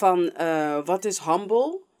 Van wat is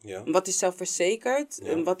humble? Wat is zelfverzekerd?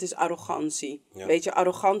 En wat is arrogantie? Weet je,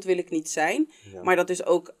 arrogant wil ik niet zijn. Maar dat is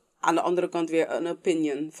ook aan de andere kant weer een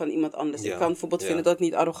opinion van iemand anders. Ik kan bijvoorbeeld vinden dat ik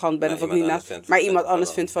niet arrogant ben. Of ik niet maar iemand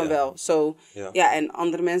anders vindt van wel. En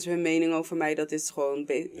andere mensen hun mening over mij, dat is gewoon...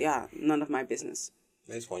 none of my business.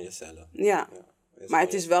 Wees gewoon jezelf. Maar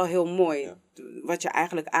het is wel heel mooi. Wat je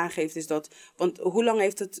eigenlijk aangeeft is dat... Want hoe lang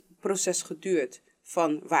heeft het proces geduurd?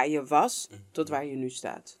 Van waar je was tot waar je nu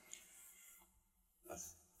staat?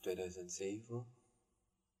 2007.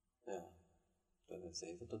 Ja.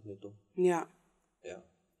 2007 tot nu toe. Ja.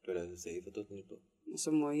 2007 tot nu toe. Dat is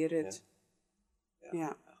een mooie rit.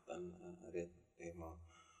 Ja. Echt een rit. Helemaal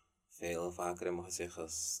veel vaker in mijn gezicht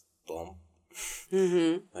gestompt.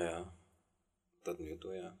 Tot nu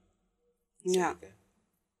toe, ja. Zeker.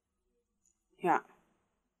 Ja.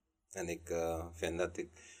 En ik vind dat ik,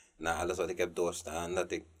 na alles wat ik heb doorstaan,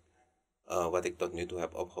 dat ik, wat ik tot nu toe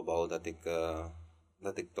heb opgebouwd,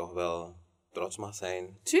 dat ik toch wel trots mag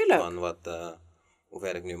zijn. Tuurlijk. Van hoe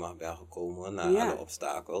ver ik nu mag ben gekomen, na alle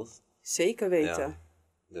obstakels. Zeker weten. Ja.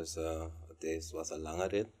 Dus het was een lange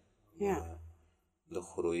rit. Maar de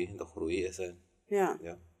groei is er. Ja.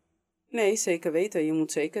 Nee, zeker weten. Je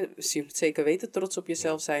moet zeker weten trots op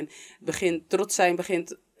jezelf zijn. Trots zijn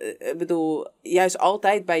begint, juist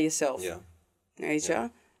altijd bij jezelf. Ja. Weet je?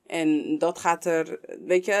 En dat gaat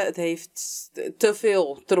weet je, het heeft te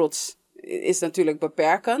veel trots. Is natuurlijk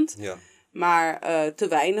beperkend. Ja. Maar te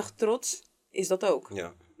weinig trots is dat ook.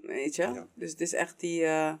 Ja. Weet je? Ja. Dus het is echt die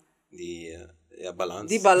balans.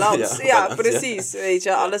 Die balans, balans, precies. Weet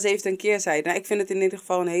je, alles heeft een keerzijde. Nou, ik vind het in ieder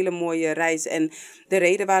geval een hele mooie reis. En de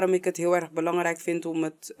reden waarom ik het heel erg belangrijk vind om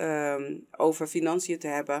het over financiën te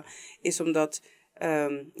hebben, is omdat,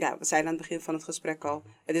 we zeiden aan het begin van het gesprek al,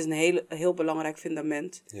 het is een heel belangrijk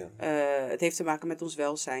fundament. Ja. Het heeft te maken met ons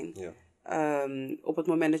welzijn. Ja. Op het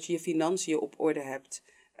moment dat je je financiën op orde hebt.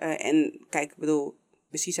 En kijk, ik bedoel,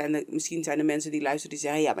 misschien zijn er mensen die luisteren die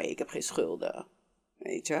zeggen, ja, maar ik heb geen schulden.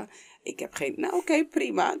 Weet je, ik heb geen... Nou, oké,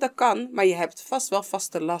 prima, dat kan. Maar je hebt vast wel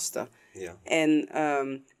vaste lasten. Ja. En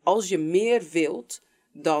als je meer wilt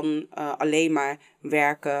dan alleen maar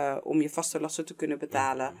werken om je vaste lasten te kunnen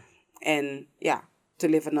betalen. En to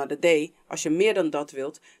live another day. Als je meer dan dat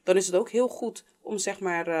wilt, dan is het ook heel goed om zeg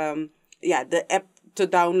maar de app te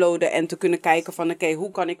downloaden en te kunnen kijken van oké,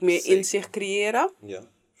 hoe kan ik meer inzicht creëren? Ja,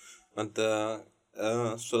 want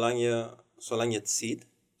zolang je het ziet,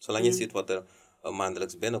 je ziet wat er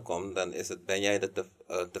maandelijks binnenkomt, dan ben jij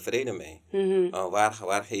er tevreden mee.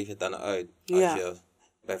 Waar geef je het dan uit? Als je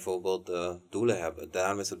bijvoorbeeld doelen hebt.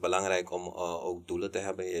 Daarom is het belangrijk om ook doelen te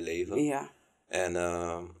hebben in je leven. Ja. En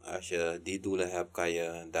als je die doelen hebt, kan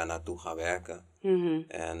je daar naartoe gaan werken.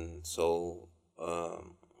 En zo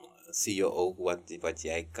zie je ook wat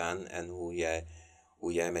jij kan en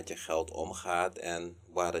hoe jij met je geld omgaat en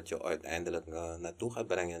waar het je uiteindelijk naartoe gaat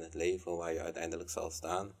brengen in het leven, waar je uiteindelijk zal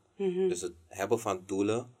staan. Dus het hebben van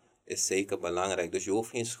doelen is zeker belangrijk. Dus je hoeft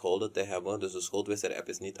geen schulden te hebben. Dus de Schuldwisser-app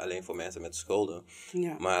is niet alleen voor mensen met schulden.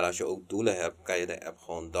 Ja. Maar als je ook doelen hebt, kan je de app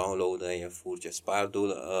gewoon downloaden en je voert je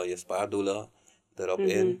spaardoelen erop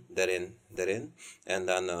erin. En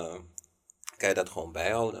dan kan je dat gewoon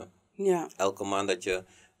bijhouden. Ja. Elke maand dat je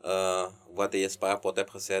wat in je spaarpot hebt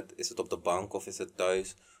gezet, is het op de bank of is het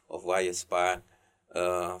thuis of waar je spaart,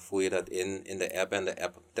 voer je dat in de app en de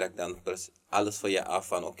app trekt dan alles voor je af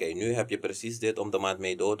van oké, nu heb je precies dit om de maand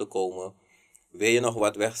mee door te komen. Wil je nog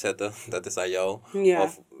wat wegzetten, dat is aan jou. Ja.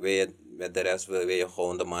 Of wil je met de rest wil je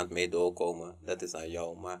gewoon de maand mee doorkomen, dat is aan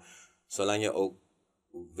jou. Maar zolang je ook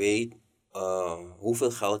weet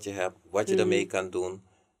hoeveel geld je hebt, wat je ermee kan doen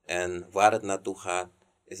en waar het naartoe gaat,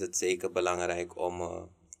 is het zeker belangrijk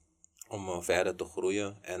om verder te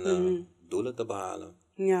groeien en doelen te behalen.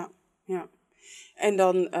 Ja, ja. En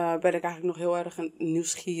dan ben ik eigenlijk nog heel erg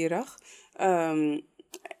nieuwsgierig.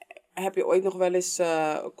 Heb je ooit nog wel eens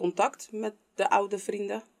contact met de oude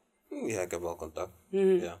vrienden? Ja, ik heb wel contact.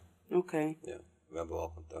 Ja, Oké. ja, we hebben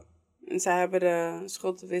wel contact. En zij hebben de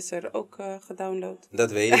schuldwisser ook gedownload?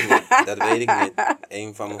 Dat weet ik niet. Dat weet ik niet.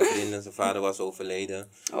 Een van mijn vrienden, zijn vader was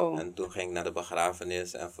overleden. Oh. En toen ging ik naar de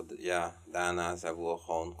begrafenis. En daarna hebben we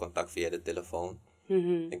gewoon contact via de telefoon.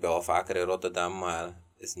 Ik ben wel vaker in Rotterdam, maar het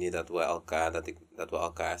is niet dat we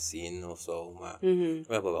elkaar zien of zo. Maar we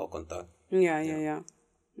hebben wel contact. Ja.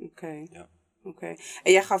 Oké. Ja. Oké.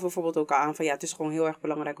 En jij gaf bijvoorbeeld ook al aan van het is gewoon heel erg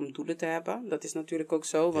belangrijk om doelen te hebben. Dat is natuurlijk ook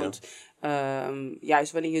zo, want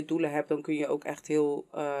juist wanneer je doelen hebt, dan kun je ook echt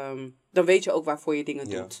dan weet je ook waarvoor je dingen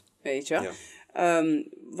doet, weet je. Ja.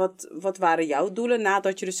 Wat waren jouw doelen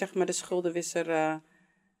nadat je dus zeg maar de schuldenwisser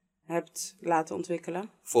hebt laten ontwikkelen?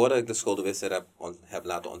 Voordat ik de schuldenwisser heb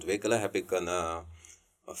laten ontwikkelen, heb ik een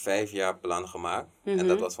 5-jaar plan gemaakt. En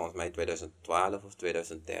dat was volgens mij 2012 of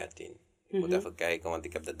 2013. Ik moet even kijken, want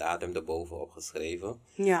ik heb de datum erbovenop geschreven.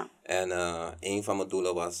 Ja. En een van mijn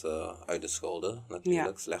doelen was uit de schulden,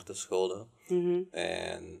 natuurlijk, slechte schulden.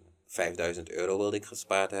 En €5.000 wilde ik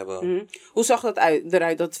gespaard hebben. Hoe zag dat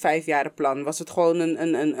eruit, dat 5-jaren plan? Was het gewoon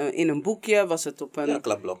in een boekje? Was het op een... Ja, een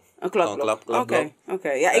klapblok. Een klapblok.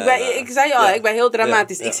 Oké. Ja, ik zei al, ik ben heel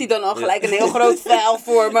dramatisch. Ik zie dan al gelijk een heel groot vel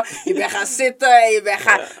voor me. Je bent gaan zitten en je bent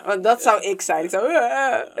gaan... Want dat zou ik zijn. Ik zou...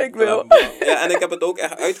 ik wil... Ja, en ik heb het ook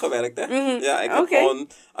echt uitgewerkt, hè. Ja, ik heb gewoon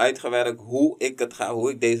uitgewerkt hoe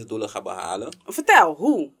ik deze doelen ga behalen. Vertel,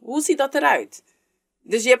 hoe? Hoe ziet dat eruit?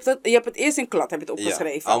 Dus je hebt het eerst in klad, heb je het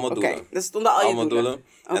opgeschreven? Ja, allemaal doelen. Dus stonden al je doelen.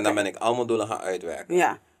 En dan ben ik allemaal doelen gaan uitwerken.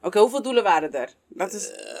 Ja. Oké, hoeveel doelen waren er? Dat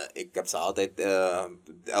is... Ik heb ze altijd,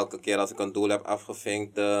 elke keer als ik een doel heb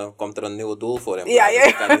afgevinkt, komt er een nieuw doel voor hem. Ja. Dus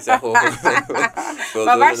ik kan niet zeggen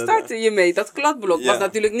maar waar startte je mee? Dat kladblok was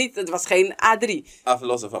natuurlijk niet, het was geen A3.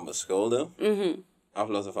 Aflossen van mijn schulden.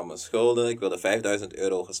 Aflossen van mijn schulden. Ik wilde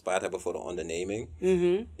 €5.000 gespaard hebben voor een onderneming.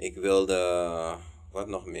 Ik wilde, wat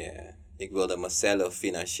nog meer? Ik wilde mezelf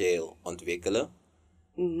financieel ontwikkelen.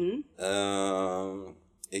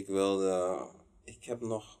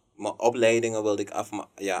 Mijn opleidingen wilde ik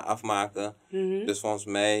afmaken. Dus volgens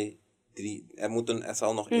mij, er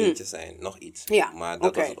zal nog eentje zijn, nog iets. Ja, maar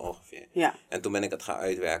dat was het ongeveer. Ja. En toen ben ik het gaan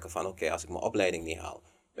uitwerken van als ik mijn opleiding niet haal,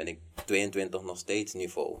 ben ik 22 nog steeds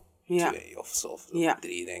niveau 2 of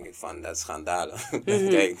 3, denk ik van, dat is schandalen.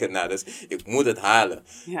 Kijk, dus ik moet het halen.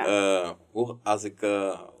 Ja.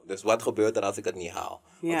 Dus wat gebeurt er als ik het niet haal?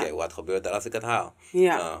 Oké, wat gebeurt er als ik het haal?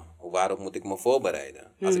 Ja. Waarop moet ik me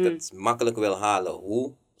voorbereiden? Als ik het makkelijk wil halen,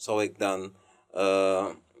 hoe zou ik dan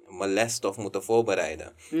mijn lesstof moeten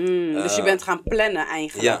voorbereiden? Dus je bent gaan plannen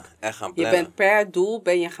eigenlijk. Ja, echt gaan plannen. Je bent per doel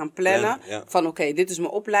gaan plannen. Van oké, dit is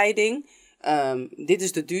mijn opleiding. Dit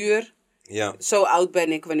is de duur. Ja. Zo oud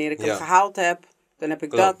ben ik wanneer ik hem gehaald heb. Dan heb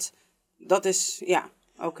ik dat. Dat is,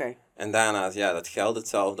 oké. En daarnaast, dat geld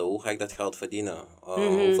hetzelfde. Hoe ga ik dat geld verdienen?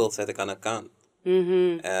 Hoeveel zet ik aan de kant?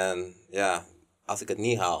 En als ik het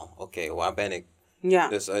niet haal, oké, waar ben ik? Ja.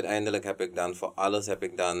 Dus uiteindelijk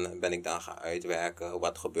ben ik dan gaan uitwerken.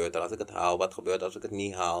 Wat gebeurt er als ik het haal? Wat gebeurt er als ik het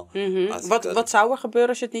niet haal? Wat zou er gebeuren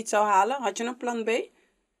als je het niet zou halen? Had je een plan B?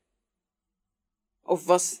 Of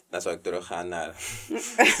was... Dan zou ik teruggaan naar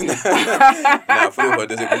vroeger.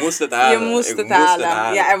 Dus ik moest het halen. Je moest het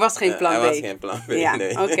halen. Ja, er was geen plan B. Er was geen plan B, ja.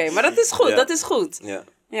 nee. Oké, maar dat is goed. Dat is goed.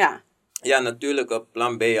 Ja. Ja, natuurlijk.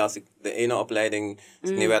 Plan B, als ik de ene opleiding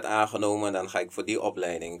niet werd aangenomen, dan ga ik voor die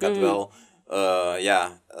opleiding. Ik had wel...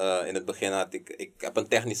 in het begin ik heb een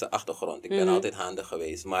technische achtergrond. Ik ben altijd handig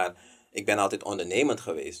geweest. Maar ik ben altijd ondernemend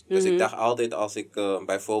geweest. Dus ik dacht altijd, als ik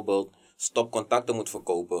bijvoorbeeld stopcontacten moet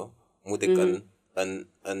verkopen, moet ik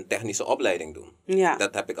een technische opleiding doen. Ja.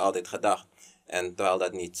 Dat heb ik altijd gedacht. En terwijl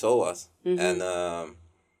dat niet zo was. En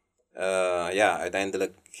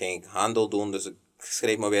uiteindelijk ging ik handel doen. Dus ik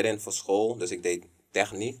schreef me weer in voor school. Dus ik deed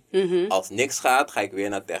techniek. Als niks gaat, ga ik weer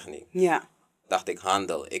naar techniek. Ja. Dacht ik,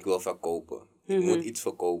 handel. Ik wil verkopen. Ik moet iets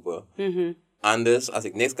verkopen. Anders, als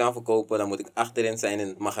ik niks kan verkopen, dan moet ik achterin zijn in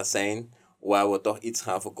het magazijn waar we toch iets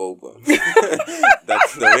gaan verkopen.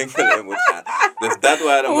 Dat de winkel in moet gaan. Dus dat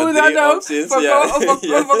waren mijn 3 opties.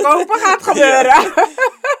 Verkopen gaat gebeuren.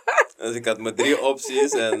 Dus ik had mijn 3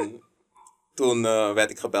 opties en toen werd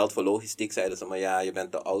ik gebeld voor logistiek. Zeiden ze maar je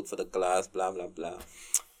bent te oud voor de klas, bla bla bla.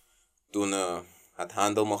 Toen had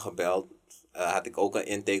handel me gebeld. Had ik ook een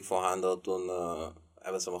intake voor handel. Toen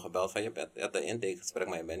hebben ze me gebeld van je hebt een intakegesprek,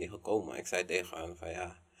 maar je bent niet gekomen. Ik zei tegen hen van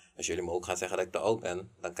Als jullie me ook gaan zeggen dat ik te oud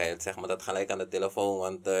ben, dan kan je het zeg maar dat gelijk aan de telefoon.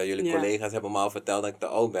 Want jullie collega's hebben me al verteld dat ik te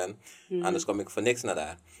oud ben. Anders kom ik voor niks naar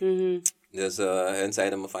daar. Dus hun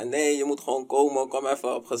zeiden me van, nee, je moet gewoon komen, kom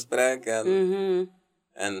even op gesprek.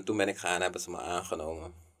 En toen ben ik gaan en hebben ze me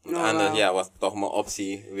aangenomen. Want anders was toch mijn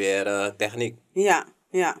optie weer techniek. Ja.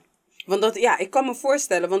 Want ik kan me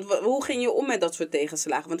voorstellen, want hoe ging je om met dat soort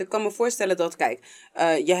tegenslagen? Want ik kan me voorstellen dat, kijk,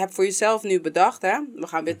 je hebt voor jezelf nu bedacht, hè? We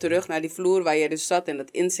gaan weer terug naar die vloer waar je dus zat en dat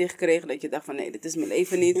inzicht kreeg. Dat je dacht van, nee, dit is mijn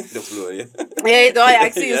leven niet. De vloer, ja. Ja,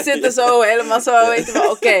 ik zie je zitten zo, helemaal zo, weet je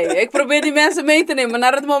wel. Oké, ik probeer die mensen mee te nemen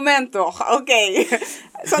naar het moment toch. Oké.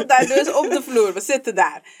 Zat daar dus op de vloer, we zitten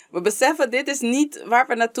daar. We beseffen, dit is niet waar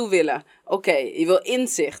we naartoe willen. Oké, je wil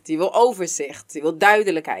inzicht, je wil overzicht, je wil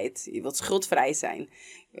duidelijkheid, je wilt schuldvrij zijn.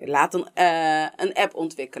 Laat een app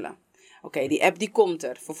ontwikkelen. Oké, die app die komt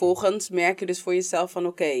er. Vervolgens merk je dus voor jezelf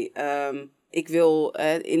van ik wil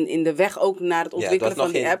in de weg ook naar het ontwikkelen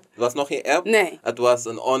van die app. Het was nog geen app. Nee. Het was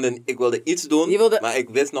ik wilde iets doen, maar ik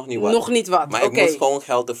wist nog niet wat. Nog niet wat, maar ik moest gewoon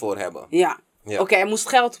geld ervoor hebben. Ja. Oké, er moest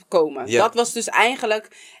geld komen. Ja. Dat was dus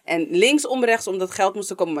eigenlijk, en linksom rechts omdat geld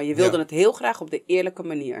moest komen, maar je wilde het heel graag op de eerlijke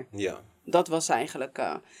manier. Ja. Dat was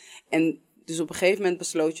eigenlijk, en dus op een gegeven moment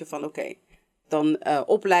besloot je van dan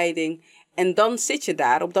opleiding. En dan zit je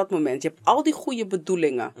daar op dat moment. Je hebt al die goede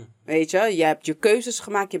bedoelingen. Weet je? Je hebt je keuzes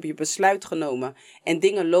gemaakt. Je hebt je besluit genomen. En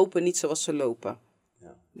dingen lopen niet zoals ze lopen.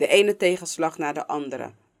 Ja. De ene tegenslag naar de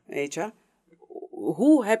andere. Weet je?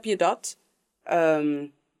 Hoe heb je dat...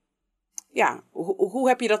 hoe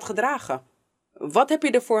heb je dat gedragen? Wat heb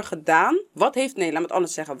je ervoor gedaan? Laat me het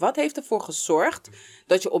anders zeggen. Wat heeft ervoor gezorgd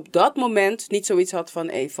dat je op dat moment niet zoiets had van...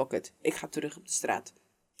 Hey, fuck it. Ik ga terug op de straat.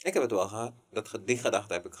 Ik heb het wel gehad. Die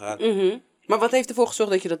gedachte heb ik gehad. Maar wat heeft ervoor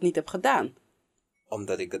gezorgd dat je dat niet hebt gedaan?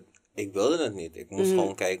 Omdat ik wilde het niet. Ik moest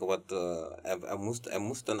gewoon kijken wat... er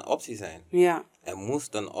moest een optie zijn. Ja. Er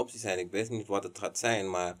moest een optie zijn. Ik wist niet wat het gaat zijn,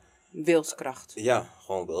 maar... Wilskracht. Ja,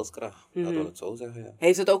 gewoon wilskracht. Laten we het zo zeggen, ja.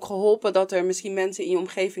 Heeft het ook geholpen dat er misschien mensen in je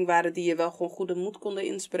omgeving waren... die je wel gewoon goede moed konden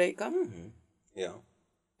inspreken? Ja.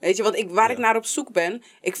 Weet je, want waar ik naar op zoek ben...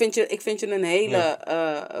 Ik vind je een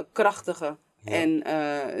hele krachtige... en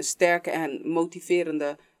sterke en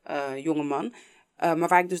motiverende jongeman. Maar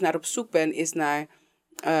waar ik dus naar op zoek ben, is naar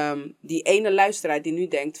die ene luisteraar die nu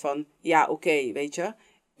denkt van... Ja, oké, weet je,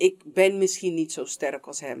 ik ben misschien niet zo sterk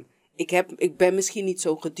als hem. Ik ben misschien niet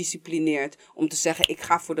zo gedisciplineerd om te zeggen, ik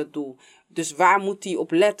ga voor dat doel. Dus waar moet hij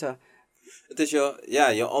op letten? Het is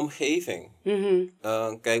je omgeving.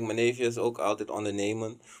 Kijk, mijn neefje is ook altijd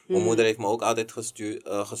ondernemen. Mijn moeder heeft me ook altijd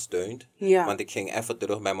gesteund. Ja. Want ik ging even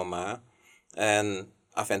terug bij mama. En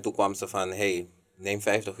af en toe kwam ze van, hey, neem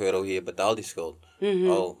 €50 hier, betaal die schuld.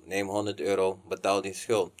 Oh, neem €100, betaal die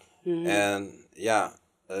schuld. En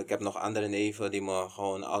ik heb nog andere neven die me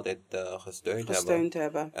gewoon altijd gesteund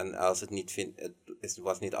hebben. En als het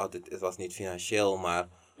was niet financieel, maar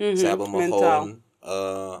ze hebben me mentaal.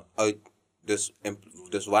 Gewoon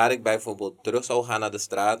dus waar ik bijvoorbeeld terug zou gaan naar de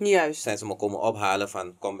straat, zijn ze me komen ophalen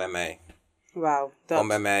van, kom bij mij. Wauw. Kom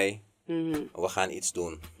bij mij. We gaan iets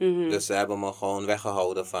doen. Dus ze hebben me gewoon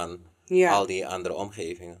weggehouden van al die andere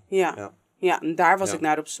omgevingen. Ja, en daar was ik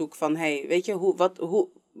naar op zoek van, hey, weet je,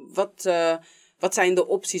 wat zijn de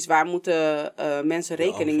opties? Waar moeten mensen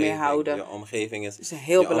rekening mee houden? Je omgeving is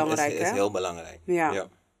heel belangrijk, hè? Is heel belangrijk. Ja.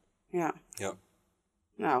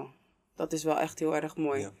 Nou, dat is wel echt heel erg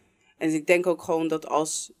mooi. Ja. En ik denk ook gewoon dat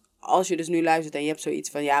als je dus nu luistert en je hebt zoiets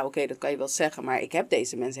van, ja, oké, dat kan je wel zeggen, maar ik heb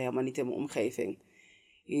deze mensen helemaal niet in mijn omgeving.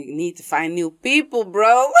 You need to find new people,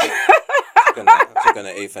 bro. Ze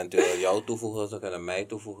kunnen eventueel jou toevoegen, ze kunnen mij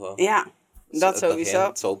toevoegen. Ja, dat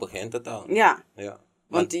sowieso. Zo begint het al. Ja.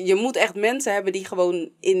 Want je moet echt mensen hebben die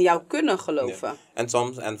gewoon in jou kunnen geloven. Ja. En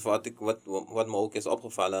soms, wat me ook is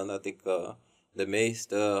opgevallen, dat ik de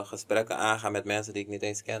meeste gesprekken aanga met mensen die ik niet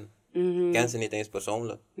eens ken. Ik ken ze niet eens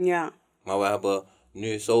persoonlijk. Ja. Maar we hebben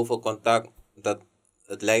nu zoveel contact dat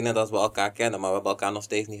het lijkt net als we elkaar kennen, maar we hebben elkaar nog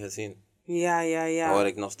steeds niet gezien. Ja. Hoor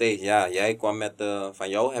ik nog steeds. Ja, jij kwam van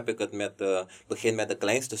jou heb ik het begin met de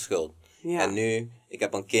kleinste schuld. Ja. En nu, ik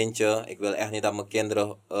heb een kindje. Ik wil echt niet dat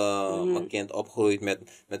mijn kind opgroeit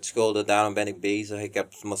met schulden. Daarom ben ik bezig.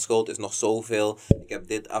 Mijn schuld is nog zoveel. Ik heb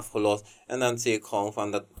dit afgelost. En dan zie ik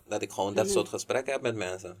gewoon dat ik gewoon dat soort gesprekken heb met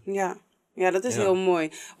mensen. Ja, dat is heel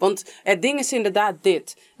mooi. Want het ding is inderdaad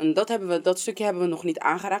dit. En dat stukje hebben we nog niet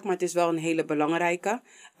aangeraakt, maar het is wel een hele belangrijke.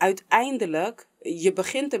 Uiteindelijk, je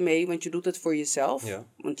begint ermee, want je doet het voor jezelf. Ja.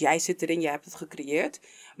 Want jij zit erin, jij hebt het gecreëerd.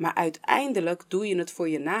 Maar uiteindelijk doe je het voor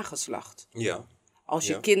je nageslacht. Ja. Als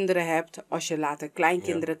je kinderen hebt, als je later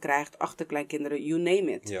kleinkinderen krijgt, achterkleinkinderen, you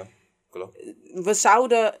name it. Ja, klopt. We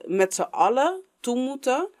zouden met z'n allen toe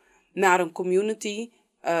moeten naar een community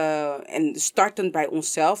En startend bij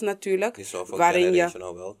onszelf natuurlijk. Die zorgt voor waarin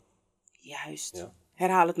generational wealth. Juist. Ja.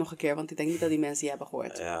 Herhaal het nog een keer, want ik denk niet dat die mensen die hebben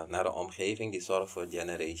gehoord. Ja, naar de omgeving die zorgt voor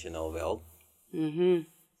generational wealth.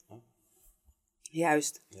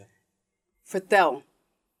 Juist. Ja. Vertel.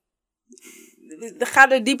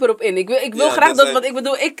 Ga er dieper op in. Ik wil Ja, graag dat dat, zijn- want ik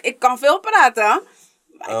bedoel, ik kan veel praten. Hè?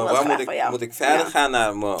 Maar ik wil het Waar graag van jou. moet ik verder Ja. gaan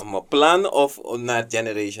naar mijn plan of naar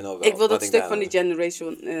generational wealth? Ik wil dat Wat stuk daar- van die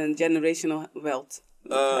generational wealth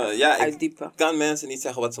Ja, ik uitdiepen. kan mensen niet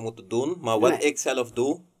zeggen wat ze moeten doen, maar wat Nee. ik zelf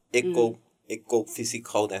doe, ik koop fysiek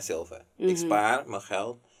goud en zilver. Ik spaar mijn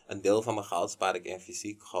geld, een deel van mijn geld spaar ik in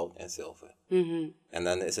fysiek goud en zilver. En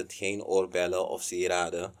dan is het geen oorbellen of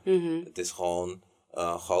sieraden, het is gewoon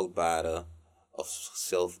goudbaren of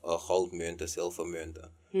goudmunten,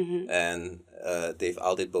 zilvermunten. En het heeft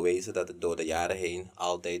altijd bewezen dat het door de jaren heen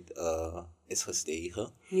altijd is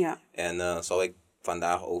gestegen. Ja. En zou ik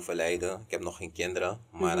vandaag overlijden, ik heb nog geen kinderen,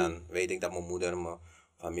 maar dan weet ik dat mijn moeder en mijn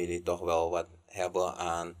familie toch wel wat hebben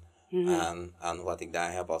aan wat ik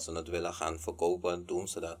daar heb. Als ze het willen gaan verkopen, doen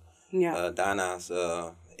ze dat. Ja. Daarnaast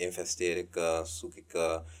zoek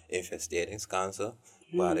ik investeringskansen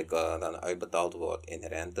waar ik dan uitbetaald word in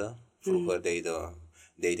rente. Vroeger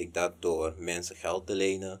deed ik dat door mensen geld te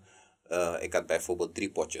lenen. Ik had bijvoorbeeld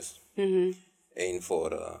 3 potjes. Eén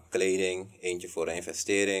voor kleding, eentje voor een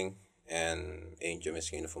investering en eentje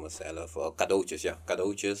misschien voor mezelf. Cadeautjes, ja.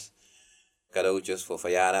 Cadeautjes voor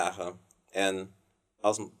verjaardagen. En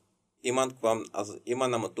als iemand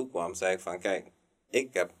naar me toe kwam, zei ik van kijk,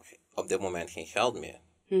 ik heb op dit moment geen geld meer.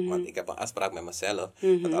 Want ik heb een afspraak met mezelf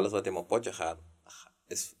dat alles wat in mijn potje gaat,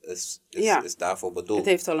 is daarvoor bedoeld. Het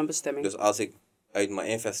heeft al een bestemming. Dus als ik uit mijn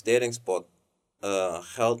investeringspot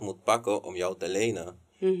geld moet pakken om jou te lenen,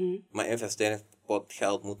 mijn investeringspot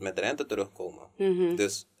geld moet met rente terugkomen.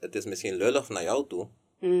 Dus het is misschien lullig naar jou toe,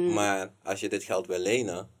 maar als je dit geld wil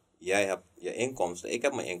lenen, jij hebt je inkomsten, ik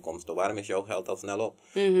heb mijn inkomsten, waarom is jouw geld al snel op?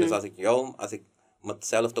 Dus als ik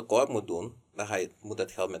mezelf tekort moet doen, dan moet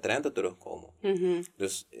dat geld met rente terugkomen.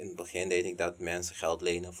 Dus in het begin deed ik dat mensen geld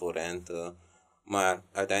lenen voor rente. Maar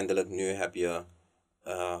uiteindelijk nu heb je,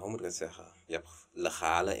 hoe moet ik het zeggen? Je hebt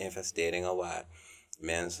legale investeringen waar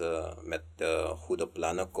mensen met goede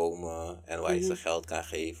plannen komen en waar je ze geld kan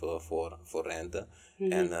geven voor rente.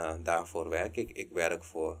 En daarvoor werk ik. Ik werk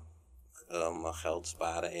voor mijn geld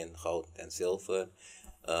sparen in goud en zilver.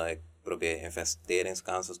 Ik probeer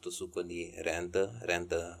investeringskansen te zoeken die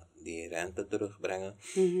rente terugbrengen.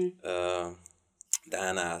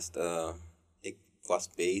 Daarnaast,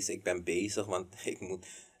 ik ben bezig, want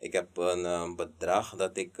ik heb een bedrag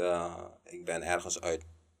dat ik ben ergens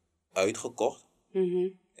uitgekocht.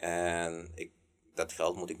 En dat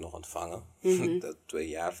geld moet ik nog ontvangen, 2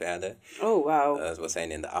 jaar verder. Oh, wauw. We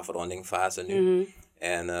zijn in de afrondingfase nu.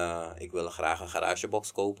 En ik wil graag een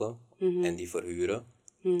garagebox kopen en die verhuren.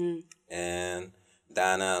 En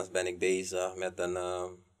daarnaast ben ik bezig met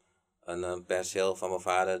een perceel van mijn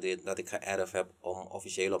vader dat ik geërfd heb om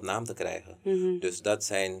officieel op naam te krijgen. Dus dat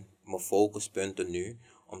zijn mijn focuspunten nu,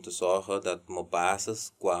 om te zorgen dat mijn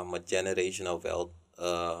basis qua mijn generational wealth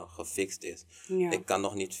gefixt is. Ja. Ik kan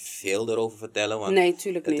nog niet veel erover vertellen, want Nee,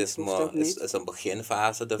 tuurlijk niet. het is een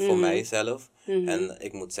beginfase voor mijzelf. En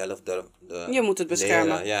ik moet zelf Je moet het beschermen.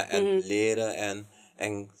 Leren, ja, en leren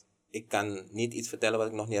en ik kan niet iets vertellen wat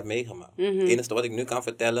ik nog niet heb meegemaakt. Het enige wat ik nu kan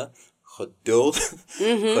vertellen, geduld.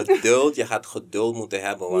 Geduld, je gaat geduld moeten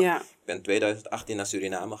hebben. Want ik ben 2018 naar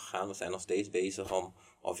Suriname gegaan. We zijn nog steeds bezig om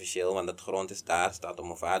officieel, want het grond is daar, staat op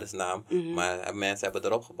mijn vaders naam. Maar mensen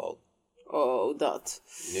hebben erop gebouwd. Oh, dat.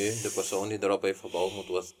 Nu, de persoon die erop heeft gebouwd,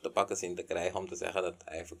 moeten we te pakken zien te krijgen om te zeggen dat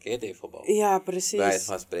hij verkeerd heeft gebouwd. Ja, precies. Bij het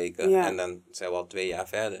van spreken. Ja. En dan zijn we al 2 jaar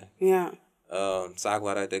verder. Ja. Zaak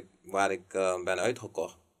waar ik ben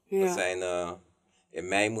uitgekocht. Ja. In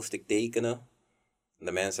mei moest ik tekenen.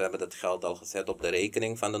 De mensen hebben dat geld al gezet op de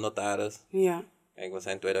rekening van de notaris. Ja. Kijk, we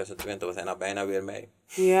zijn 2020, we zijn al bijna weer mei.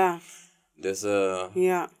 Ja. Dus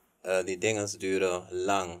die dingen duren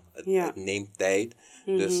lang. Het neemt tijd.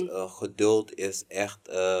 Dus geduld is echt,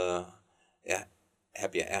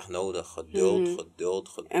 heb je echt nodig. Geduld.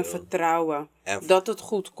 En vertrouwen dat het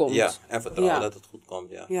goed komt. Ja, en vertrouwen dat het goed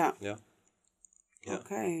komt, ja.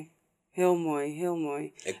 Oké. Heel mooi, heel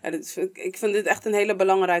mooi. Ik vind dit echt een hele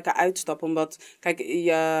belangrijke uitstap. Omdat, kijk,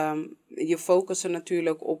 je focussen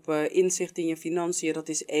natuurlijk op inzicht in je financiën, dat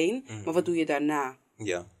is 1. Maar wat doe je daarna?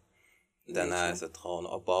 Ja. Daarna is het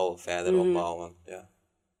gewoon opbouwen, verder opbouwen. Ja.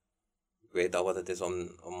 Ik weet al wat het is om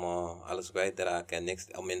alles kwijt te raken en niks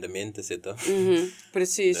om in de min te zitten.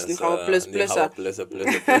 Precies, Dus, nu gaan we plussen. Nu gaan we plussen,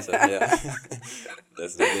 ja. Dat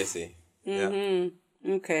is de missie. Ja.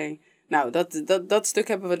 Oké. Nou, dat stuk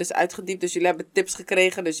hebben we dus uitgediept. Dus jullie hebben tips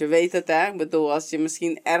gekregen, dus je weet het, hè. Ik bedoel, als je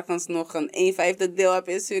misschien ergens nog een 1/5 deel hebt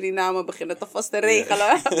in Suriname, begin het alvast te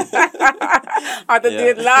regelen. Maar dat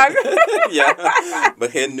duurt lang. Ja,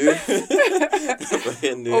 begin nu.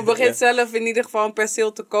 Of begin zelf in ieder geval een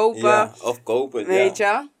perceel te kopen. Ja, of kopen, Weet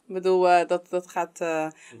je? Ik bedoel, dat gaat...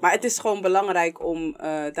 Maar het is gewoon belangrijk om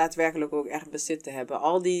daadwerkelijk ook echt bezit te hebben.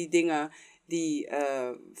 Al die dingen die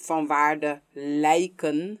van waarde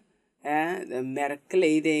lijken... merk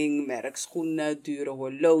kleding, merk schoenen, dure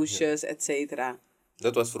horloges, et cetera.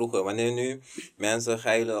 Dat was vroeger. Wanneer nu mensen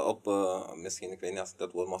geilen op... misschien, ik weet niet of ik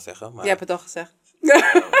dat woord mag zeggen, maar... Je hebt het al gezegd.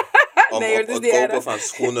 Nee, het is het niet kopen erg.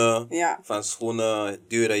 van schoenen, Ja.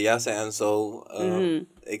 dure jassen en zo.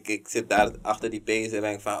 Ik zit daar achter die pees en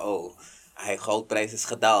denk van, oh, goudprijs is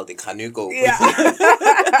gedaald, ik ga nu kopen. Ja.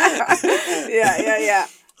 ja.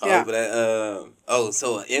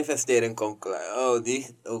 Zo'n investering komt klaar.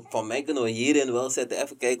 Van mij kunnen we hierin wel zetten,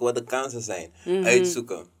 even kijken wat de kansen zijn.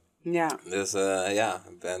 Uitzoeken. Ja. Dus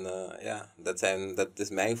dat is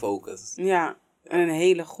mijn focus. Ja, en een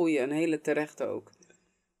hele goeie, een hele terechte ook.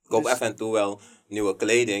 Ik koop af en toe wel nieuwe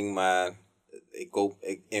kleding, maar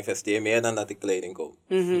ik investeer meer dan dat ik kleding koop.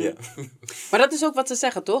 Ja. Maar dat is ook wat ze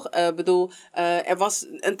zeggen, toch? Er was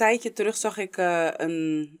een tijdje terug zag ik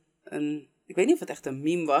ik weet niet of het echt een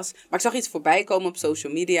meme was, maar ik zag iets voorbij komen op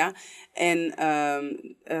social media. En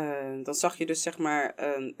dan zag je dus zeg maar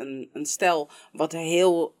een stel wat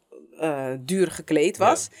heel duur gekleed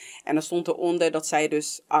was. Ja. En dan stond eronder dat zij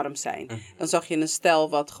dus arm zijn. Dan zag je een stel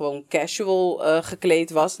wat gewoon casual gekleed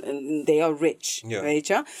was. En they are rich, weet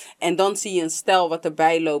je. En dan zie je een stel wat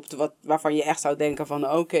erbij loopt, waarvan je echt zou denken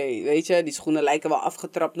van oké, weet je, die schoenen lijken wel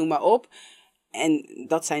afgetrapt, noem maar op. En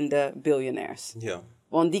dat zijn de biljonairs. Ja.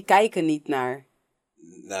 Want die kijken niet naar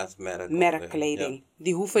merkkleding. Ja.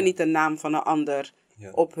 Die hoeven niet de naam van een ander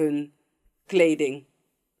op hun kleding.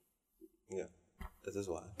 Ja, dat is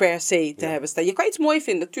waar. Per se te hebben staan. Je kan iets mooi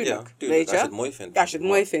vinden, tuurlijk. Ja, tuurlijk. Weet je? Als je het mooi vindt. Ja, als je het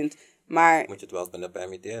mooi vindt. Maar, moet je het wel kunnen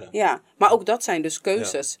permitteren. Ja, maar ook dat zijn dus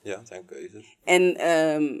keuzes. Ja, het zijn keuzes. En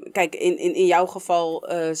kijk, in jouw geval,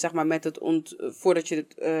 zeg maar, met voordat je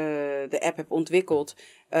de app hebt ontwikkeld,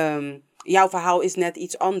 jouw verhaal is net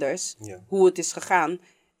iets anders. Ja. Hoe het is gegaan.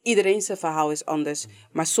 Iedereen zijn verhaal is anders.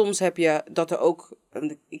 Maar soms heb je dat er ook...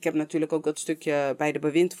 Ik heb natuurlijk ook dat stukje bij de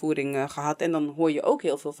bewindvoering gehad. En dan hoor je ook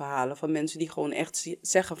heel veel verhalen van mensen die gewoon echt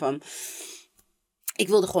zeggen van... Ik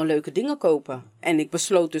wilde gewoon leuke dingen kopen. En ik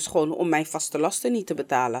besloot dus gewoon om mijn vaste lasten niet te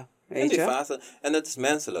betalen. Weet je? Fase, en dat is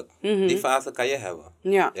menselijk. Die fase kan je hebben.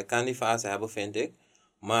 Ja. Je kan die fase hebben, vind ik.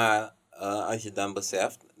 Maar als je dan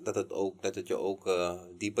beseft dat het je ook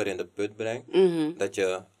dieper in de put brengt. Dat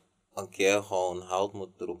je een keer gewoon halt moet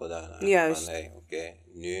roepen daarna. Juist. Van oké,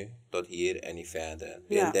 nu tot hier en niet verder.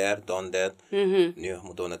 Been there, done that. Nu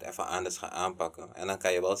moeten we het even anders gaan aanpakken. En dan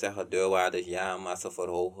kan je wel zeggen, deurwaarders, ja, maar ze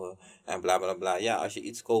verhogen. En bla bla bla. Ja, als je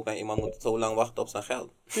iets koopt en iemand moet zo lang wachten op zijn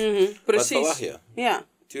geld. Precies. Wat verwacht je? Ja.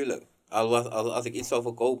 Tuurlijk. Als ik iets zou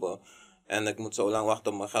verkopen en ik moet zo lang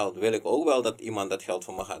wachten op mijn geld, wil ik ook wel dat iemand dat geld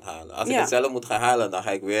voor me gaat halen. Als ik het zelf moet gaan halen, dan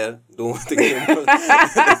ga ik weer doen wat ik moet.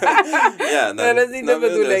 Dat is niet de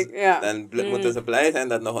bedoeling. Dus, dan moeten ze blij zijn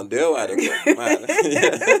dat nog een deurwaarder komt. Maar,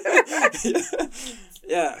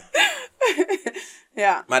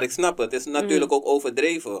 Ja. Maar ik snap het. Het is natuurlijk ook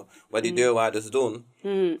overdreven wat die deurwaarders doen.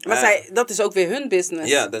 Maar dat is ook weer hun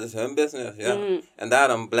business. Ja, dat is hun business. Ja. En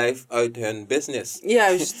daarom blijf uit hun business.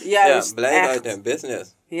 Juist. Ja, blijf uit hun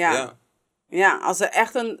business. Ja,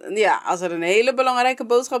 als er een hele belangrijke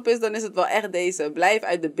boodschap is, dan is het wel echt deze. Blijf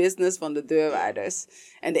uit de business van de deurwaarders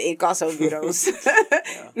en de incassobureaus.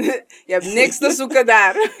 Je hebt niks te zoeken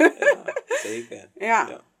daar. Zeker.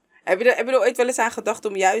 Ja. Heb je er ooit wel eens aan gedacht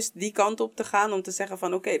om juist die kant op te gaan? Om te zeggen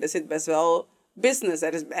van oké, er zit best wel business.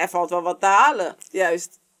 Er valt wel wat te halen.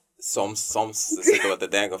 Juist. Soms zitten we te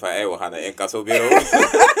denken van we gaan een incassobureau.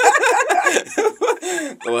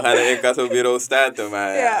 We gaan een incassobureau starten,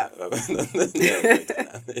 maar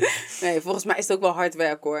nee, volgens mij is het ook wel hard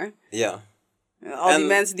werk hoor. Ja. Al die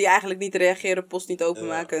mensen die eigenlijk niet reageren, post niet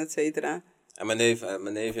openmaken, et cetera. En mijn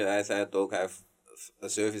neef, hij zei het ook, hij heeft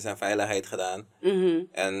service en veiligheid gedaan.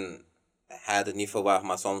 En hij had het niet verwacht,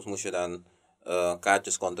 maar soms moest je dan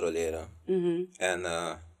kaartjes controleren. En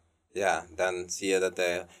dan zie je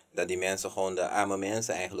dat die mensen gewoon de arme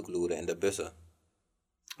mensen eigenlijk loeren in de bussen.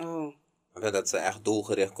 Oh. Dat ze echt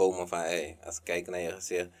doelgericht komen van, als ik kijk naar je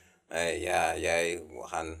gezicht, we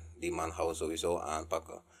gaan die man gaan we sowieso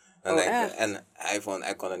aanpakken. En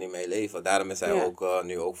hij kon er niet mee leven. Daarom is hij ook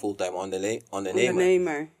nu ook fulltime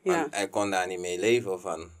ondernemer. Ja. Hij kon daar niet mee leven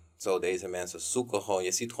van. Zo, deze mensen zoeken gewoon.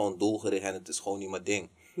 Je ziet gewoon doelgericht en het is gewoon niet mijn ding.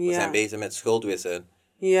 We zijn bezig met schuldwissen.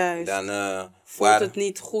 Juist. Dan, Voelt het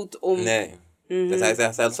niet goed om... Nee. Dus hij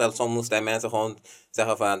zegt, zelfs soms moest hij mensen gewoon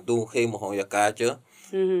zeggen van, geef me gewoon je kaartje.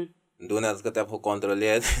 Doe net als ik het heb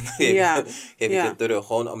gecontroleerd. geef ik je terug.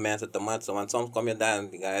 Gewoon om mensen te matchen. Want soms kom je daar en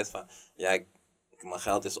die guy is van, mijn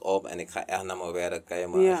geld is op en ik ga echt naar mijn werk. Kan je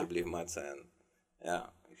me alsjeblieft matchen? En,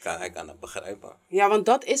 hij kan het begrijpen. Ja, want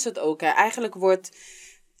dat is het ook. Hè. Eigenlijk wordt...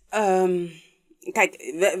 kijk,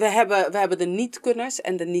 we hebben de niet-kunners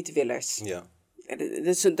en de niet-willers. Ja.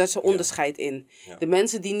 Dat is een onderscheid in. Ja. De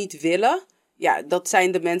mensen die niet willen... Ja, dat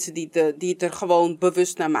zijn de mensen die het er gewoon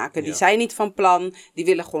bewust naar maken. Die zijn niet van plan. Die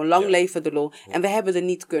willen gewoon lang leven de lol. Ja. En we hebben de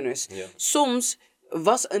niet-kunners. Ja. Soms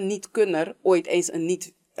was een niet-kunner ooit eens een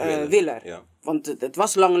niet-willer. Ja. Want het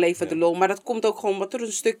was lang leven de lol. Maar dat komt ook gewoon omdat er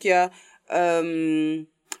een stukje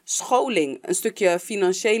scholing... een stukje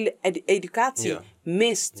financiële educatie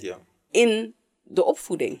mist in de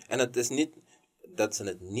opvoeding. En het is niet dat ze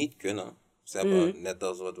het niet kunnen. Ze hebben, net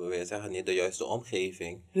als wat we weer zeggen, niet de juiste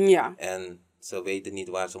omgeving. Ja. En ze weten niet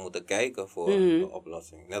waar ze moeten kijken voor de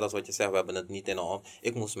oplossing. Net als wat je zegt, we hebben het niet in de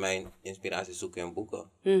ik moest mijn inspiratie zoeken in boeken.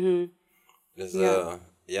 Dus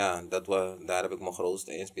daar heb ik mijn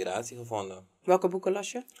grootste inspiratie gevonden. Welke boeken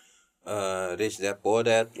las je? Rich Dad Poor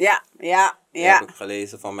Dad. Ja. Heb ik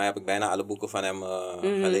gelezen. Van mij heb ik bijna alle boeken van hem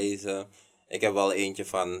gelezen. Ik heb wel eentje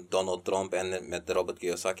van Donald Trump en met Robert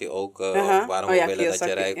Kiyosaki ook. Waarom we willen Kiyosaki, dat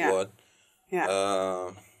je rijk wordt.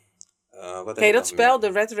 Ja. Ken je dat spel,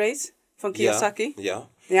 The Red Race van Kiyosaki?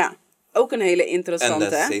 Ja. Ook een hele interessante,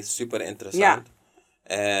 en dat is super interessant.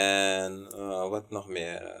 Ja. En wat nog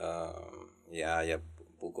meer? Je hebt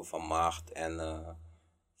boeken van macht en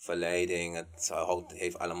verleiding. Het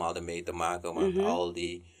heeft allemaal ermee te maken, want al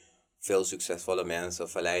die veel succesvolle mensen,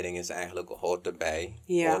 verleiding is eigenlijk, hoort erbij.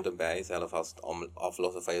 Hoort erbij, zelfs als het om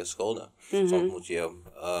aflossen van je schulden. Soms moet je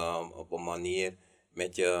op een manier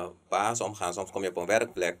met je baas omgaan. Soms kom je op een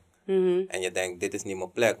werkplek en je denkt, dit is niet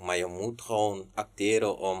mijn plek. Maar je moet gewoon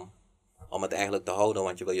acteren om het eigenlijk te houden,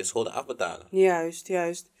 want je wil je schulden afbetalen. Juist.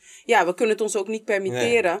 Ja, we kunnen het ons ook niet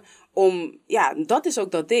permitteren om... Ja, dat is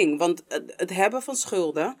ook dat ding. Want het hebben van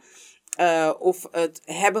schulden... of het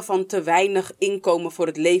hebben van te weinig inkomen voor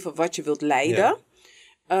het leven wat je wilt leiden...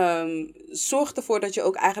 zorgt ervoor dat je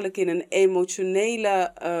ook eigenlijk in een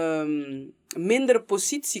emotionele mindere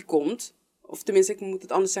positie komt... Of tenminste, ik moet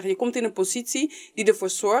het anders zeggen. Je komt in een positie die ervoor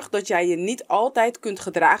zorgt dat jij je niet altijd kunt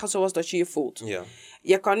gedragen zoals dat je je voelt. Ja.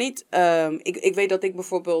 Je kan niet... Ik weet dat ik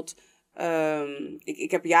bijvoorbeeld...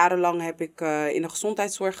 Ik heb jarenlang in de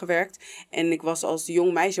gezondheidszorg gewerkt. En ik was als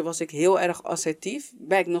jong meisje heel erg assertief.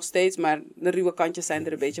 Ben ik nog steeds, maar de ruwe kantjes zijn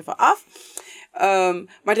er een beetje van af.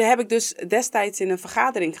 Maar daar heb ik dus destijds in een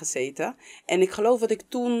vergadering gezeten. En ik geloof dat ik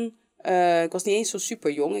toen... ik was niet eens zo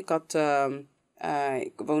super jong.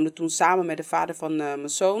 Ik woonde toen samen met de vader van mijn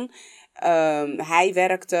zoon. Hij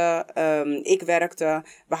werkte, ik werkte.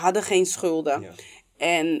 We hadden geen schulden. Ja.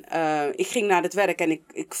 En ik ging naar het werk en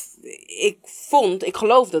ik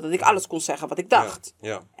geloofde dat ik alles kon zeggen wat ik dacht.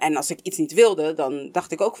 Ja. En als ik iets niet wilde, dan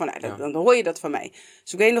dacht ik ook van, dan hoor je dat van mij.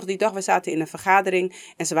 Dus ik weet nog, die dag, we zaten in een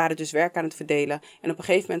vergadering en ze waren dus werk aan het verdelen. En op een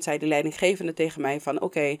gegeven moment zei de leidinggevende tegen mij van,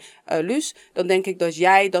 oké, Luus, dan denk ik dat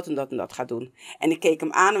jij dat en dat en dat gaat doen. En ik keek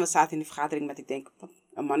hem aan en we zaten in die vergadering met, ik denk,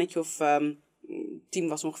 een mannetje of... het team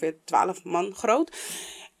was ongeveer 12 man groot.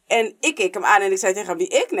 En ik keek hem aan en ik zei tegen hem, wie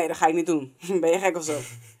ik? Nee, dat ga ik niet doen. Ben je gek of zo?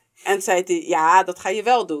 En zei hij, ja, dat ga je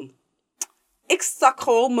wel doen. Ik stak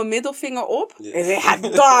gewoon mijn middelvinger op. Yeah. En zei, ja,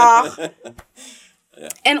 dag! Ja.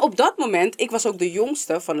 En op dat moment, ik was ook de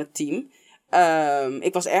jongste van het team.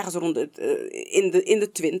 Ik was ergens rond in de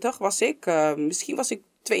 20 was ik. Misschien was ik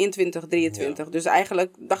 22, 23. Ja. Dus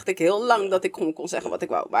eigenlijk dacht ik heel lang dat ik gewoon kon zeggen wat ik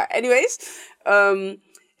wou. Maar anyways...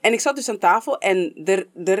 En ik zat dus aan tafel en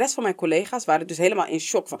de rest van mijn collega's waren dus helemaal in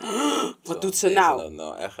shock van... Wat doet ze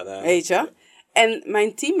nou? Echt gedaan. Weet je? En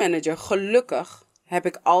mijn teammanager, gelukkig heb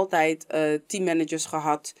ik altijd teammanagers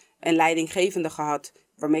gehad en leidinggevenden gehad...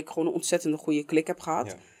 waarmee ik gewoon een ontzettende goede klik heb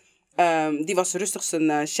gehad. Ja. Die was rustig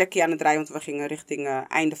zijn checkie aan het draaien, want we gingen richting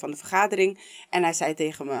einde van de vergadering. En hij zei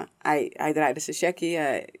tegen me, hij draaide zijn checkie,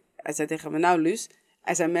 hij zei tegen me... Nou Luus,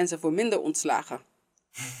 er zijn mensen voor minder ontslagen.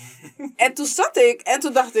 En toen zat ik en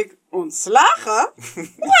toen dacht ik, ontslagen?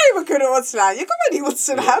 Nee, we kunnen ontslaan. Je kan mij niet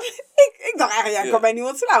ontslaan. Ik dacht eigenlijk, jij kan mij niet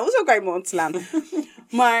ontslaan. Hoezo kan je me ontslaan?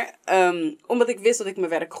 Maar omdat ik wist dat ik mijn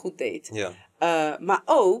werk goed deed. Ja. Maar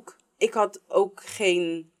ook, ik had ook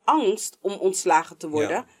geen angst om ontslagen te worden.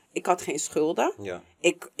 Ja. Ik had geen schulden. Ja.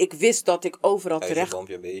 Ik wist dat ik overal terecht...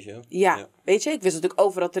 Ja, weet je, ik wist dat ik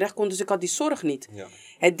overal terecht kon, dus ik had die zorg niet. Ja.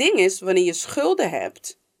 Het ding is, wanneer je schulden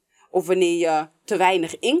hebt... of wanneer je te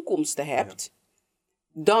weinig inkomsten hebt...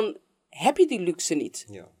 dan heb je die luxe niet.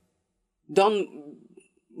 Ja. Dan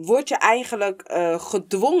word je eigenlijk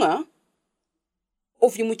gedwongen,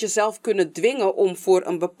 of je moet jezelf kunnen dwingen om voor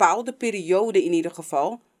een bepaalde periode in ieder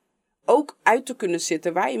geval ook uit te kunnen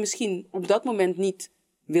zitten waar je misschien op dat moment niet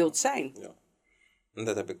wilt zijn. Ja. En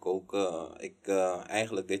dat heb ik ook.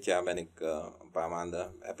 Eigenlijk dit jaar ben ik een paar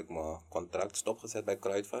maanden heb ik mijn contract stopgezet bij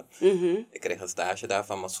Kruidvat. Ik kreeg een stage daar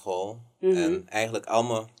van mijn school. En eigenlijk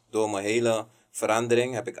door mijn hele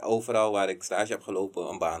verandering heb ik overal waar ik stage heb gelopen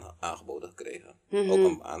een baan aangeboden gekregen. Ook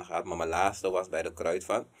een baan gehad, maar mijn laatste was bij de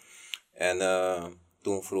Kruidvat. En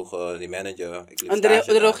toen vroeg die manager... Een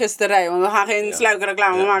drogisterij, want we gaan geen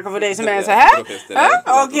sluikreclame maken voor deze mensen, hè?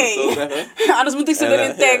 Oké. Anders moet ik ze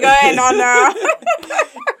erin taggen en dan...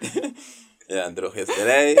 Ja, een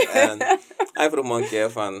drogisterij. En hij vroeg me een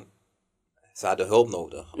keer van... Ze hadden hulp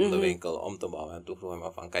nodig om de winkel om te bouwen. En toen vroeg hij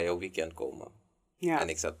me van, kan je op weekend komen? Ja. En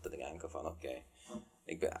ik zat te denken van, oké.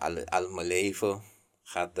 Ik ben al mijn leven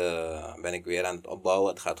ben ik weer aan het opbouwen.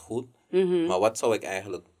 Het gaat goed. Maar wat zou ik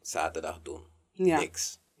eigenlijk zaterdag doen? Ja.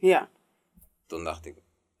 Niks. Ja. Toen dacht ik,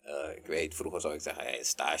 ik weet, vroeger zou ik zeggen, hey,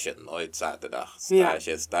 stage nooit zaterdag.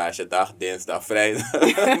 Stage dag, dinsdag, vrijdag.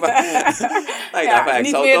 Maar ik dacht van,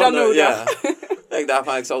 niet meer dan nodig. Ja. Ik dacht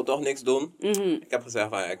van, ik zou toch niks doen. Ik heb gezegd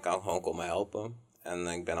van, ik kan gewoon komen helpen. En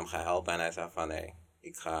ik ben hem gaan helpen en hij zei van, hey,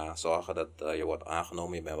 ik ga zorgen dat je wordt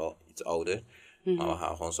aangenomen. Je bent wel iets ouder. Maar we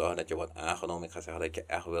gaan gewoon zorgen dat je wordt aangenomen. Ik ga zeggen dat je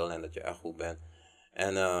echt wil en dat je echt goed bent.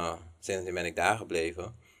 En sindsdien ben ik daar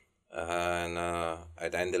gebleven. En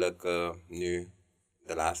uiteindelijk nu,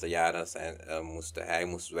 de laatste jaren, hij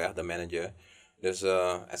moest weg, de manager. Dus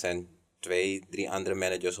er zijn 2-3 andere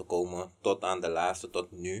managers gekomen, tot aan de laatste,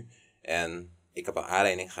 tot nu. En ik heb een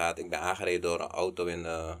aanrijding gehad. Ik ben aangereden door een auto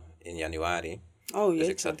in januari. Oh, jeetje. Dus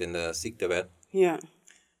ik zat in de ziektewet. Ja.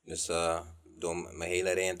 Dus door mijn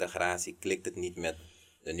hele reïntegratie klikt het niet met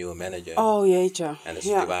de nieuwe manager. Oh, jeetje. En de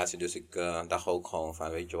situatie, dus ik dacht ook gewoon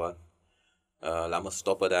van, weet je wat, laat me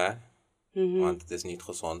stoppen daar. Want het is niet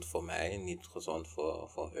gezond voor mij, niet gezond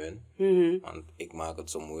voor hun. Want ik maak het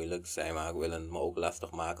zo moeilijk, zij willen me ook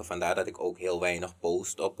lastig maken. Vandaar dat ik ook heel weinig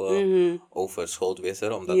post op over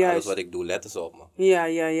schuldwisser, omdat alles wat ik doe, letten ze op me.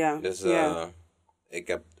 Ja. Dus ik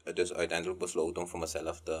heb dus uiteindelijk besloten om voor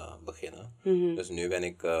mezelf te beginnen. Dus nu ben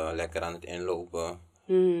ik lekker aan het inlopen.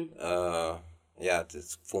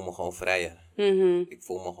 Ik voel me gewoon vrijer. Ik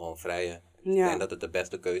voel me gewoon vrijer. Ik denk dat het de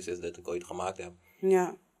beste keuze is dat ik ooit gemaakt heb.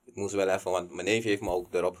 Ja. Ik moest wel even, want mijn neefje heeft me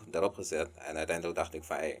ook erop gezet. En uiteindelijk dacht ik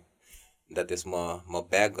van, hey, dat is mijn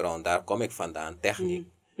background, daar kom ik vandaan, techniek.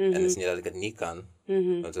 En het is niet dat ik het niet kan.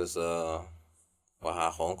 Dus we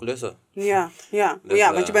gaan gewoon klussen. Ja,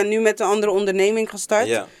 want je bent nu met een andere onderneming gestart.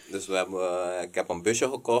 Ja, dus ik heb een busje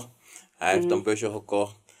gekocht. Hij heeft een busje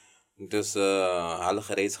gekocht. Dus alle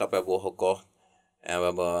gereedschap hebben we gekocht. En we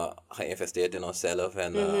hebben geïnvesteerd in onszelf.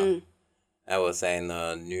 En we zijn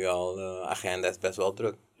nu al, agenda is best wel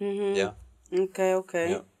druk. Ja. Oké.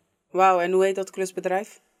 Ja. Wauw, en hoe heet dat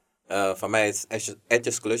klusbedrijf? Van mij is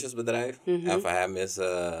Etjes Klusjesbedrijf. En van hem is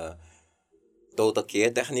Total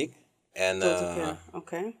Care Techniek. En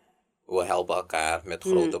we helpen elkaar met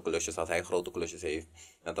grote klusjes. Als hij grote klusjes heeft.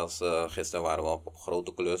 Net als gisteren waren we op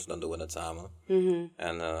grote klus, dan doen we het samen.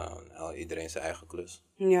 En iedereen zijn eigen klus.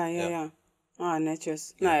 Ja. Ah,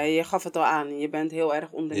 netjes. Ja. Nou, je gaf het al aan. Je bent heel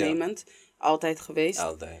erg ondernemend. Ja. Altijd geweest.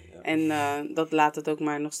 Altijd, ja. En dat laat het ook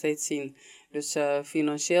maar nog steeds zien. Dus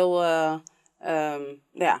financieel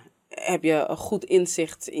heb je een goed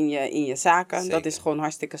inzicht in je zaken. Zeker. Dat is gewoon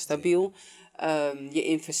hartstikke stabiel. Je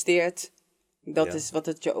investeert. Dat is wat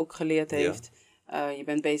het je ook geleerd heeft. Je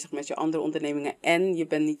bent bezig met je andere ondernemingen. En je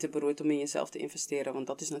bent niet te beroerd om in jezelf te investeren. Want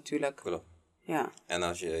dat is natuurlijk... Klopt. Ja. En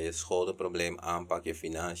als je je schuldenprobleem aanpakt, je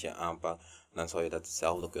financiën aanpakt, dan zou je dat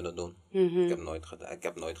hetzelfde kunnen doen. Ik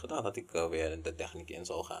heb nooit gedacht dat ik weer de techniek in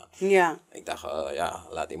zou gaan. Ja. Ik dacht,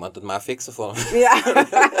 laat iemand het maar fixen voor me. Ja.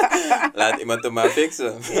 Laat iemand het maar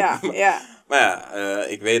fixen. Ja. Maar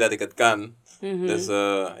ik weet dat ik het kan. Dus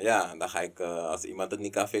dan ga ik, als iemand het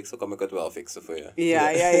niet kan fixen, kom ik het wel fixen voor je. Ja.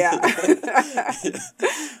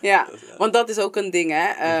 Ja, want dat is ook een ding,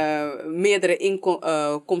 hè. Meerdere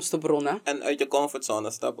inkomstenbronnen. En uit je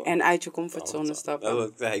comfortzone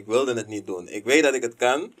stappen. Ik wilde het niet doen. Ik weet dat ik het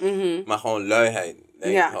kan, maar gewoon luiheid.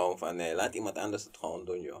 Denk ik gewoon van, nee, laat iemand anders het gewoon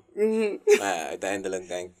doen, joh. Maar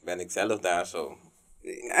uiteindelijk ben ik zelf daar zo.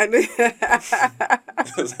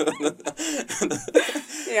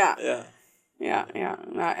 Ja,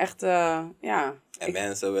 nou echt, En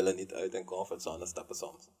mensen willen niet uit hun comfortzone stappen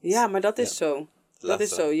soms. Ja, maar dat is zo. Dat is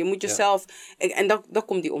zo. Je moet jezelf... En dan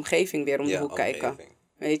komt die omgeving weer om de hoek kijken.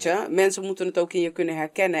 Weet je? Mensen moeten het ook in je kunnen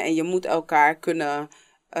herkennen. En je moet elkaar kunnen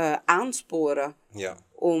aansporen. Ja.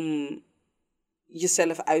 Om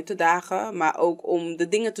jezelf uit te dagen, maar ook om de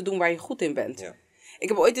dingen te doen waar je goed in bent. Ja. Ik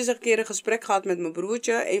heb ooit eens een keer een gesprek gehad met mijn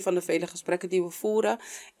broertje. Een van de vele gesprekken die we voeren.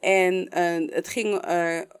 En het ging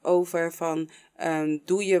over van...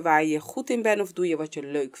 doe je waar je goed in bent of doe je wat je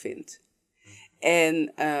leuk vindt?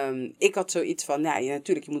 En ik had zoiets van... Ja,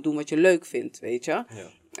 natuurlijk, je moet doen wat je leuk vindt, weet je.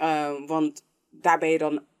 Ja. Want daar ben je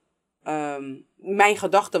dan... mijn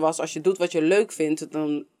gedachte was, als je doet wat je leuk vindt...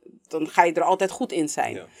 dan ga je er altijd goed in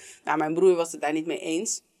zijn. Ja. Nou, mijn broer was het daar niet mee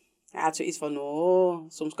eens... Hij had zoiets van,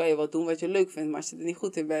 soms kan je wel doen wat je leuk vindt, maar als je er niet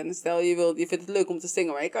goed in bent, stel je vindt het leuk om te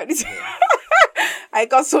zingen, maar je kan niet zingen. Hij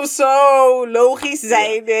kan soms zo logisch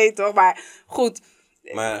zijn, nee toch, maar goed.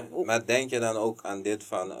 Maar denk je dan ook aan dit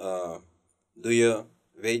van,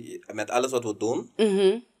 weet je, met alles wat we doen,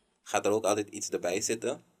 gaat er ook altijd iets erbij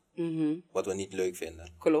zitten, wat we niet leuk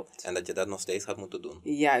vinden. Klopt. En dat je dat nog steeds gaat moeten doen.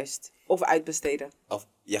 Juist. Of uitbesteden. Of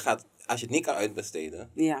als je het niet kan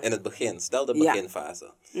uitbesteden, Ja. in het begin, stel de Ja.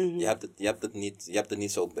 beginfase, je hebt het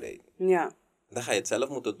niet zo breed. Ja, Dan ga je het zelf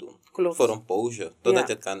moeten doen. Klopt. Voor een poosje, totdat Ja.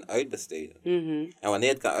 je het kan uitbesteden. En wanneer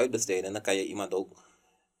je het kan uitbesteden, dan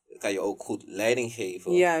kan je ook goed leiding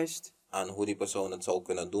geven juist. aan hoe die persoon het zou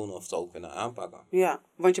kunnen doen of zou kunnen aanpakken. Ja,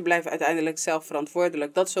 want je blijft uiteindelijk zelf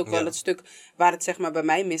verantwoordelijk. Dat is ook wel het stuk waar het zeg maar bij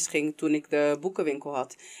mij misging toen ik de boekenwinkel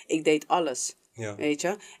had. Ik deed alles. Ja. Weet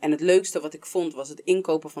je? En het leukste wat ik vond was het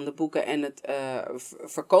inkopen van de boeken en het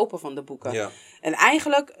verkopen van de boeken. Ja. En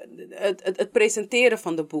eigenlijk het presenteren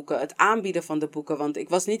van de boeken, het aanbieden van de boeken. Want ik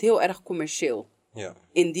was niet heel erg commercieel. Ja.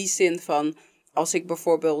 In die zin van, als ik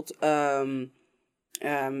bijvoorbeeld...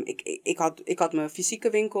 ik had mijn fysieke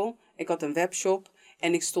winkel, ik had een webshop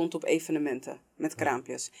en ik stond op evenementen met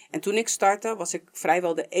kraampjes. En toen ik startte was ik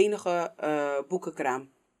vrijwel de enige boekenkraam.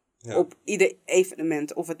 Ja. Op ieder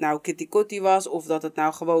evenement. Of het nou Kitty Kotti was, of dat het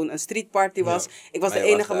nou gewoon een streetparty was. Ja. Ik was Maar de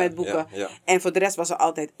je enige was daar, met boeken. ja, ja. En voor de rest was er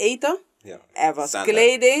altijd eten. Ja. Er was Standaard.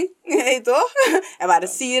 kleding, weet toch? Er waren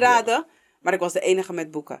sieraden. Maar ik was de enige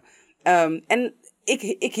met boeken. En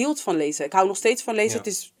ik hield van lezen. Ik hou nog steeds van lezen. Ja.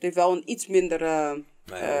 Het heeft wel een iets minder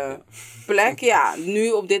Ja. plek. Ja,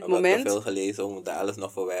 nu op dit We hebben moment. te veel gelezen, we moeten alles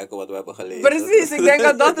nog verwerken wat we hebben gelezen. Precies, ik denk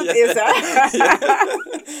dat dat het is, hè.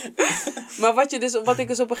 Maar wat ik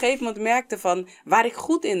dus op een gegeven moment merkte van, waar ik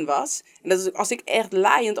goed in was, en dat is als ik echt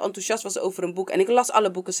laaiend enthousiast was over een boek, en ik las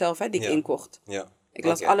alle boeken zelf, hè, die ik inkocht. Ja. Ik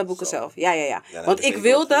las Oké, alle boeken zo. zelf, ja. Ja, dan Want heb je ik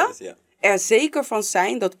zeker wat wilde gelezen, ja. er zeker van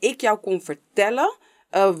zijn dat ik jou kon vertellen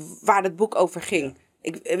waar het boek over ging.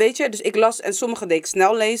 Weet je, dus ik las, en sommige deed ik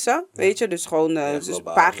snel lezen, weet je, dus gewoon dus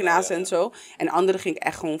globaal, pagina's ja. en zo. En andere ging ik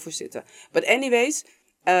echt gewoon voor zitten. But anyways,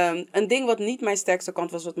 een ding wat niet mijn sterkste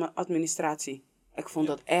kant was, was mijn administratie. Ik vond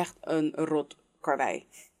dat echt een rot karwei.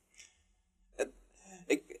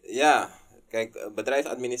 Kijk,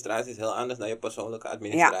 bedrijfsadministratie is heel anders dan je persoonlijke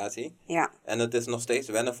administratie. Ja, En het is nog steeds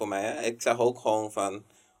wennen voor mij. Hè? Ik zeg ook gewoon van,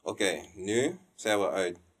 oké, nu zijn we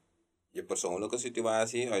uit je persoonlijke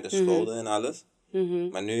situatie, uit de schulden en alles.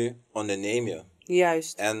 Maar nu onderneem je.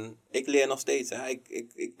 juist. En ik leer nog steeds. Hè?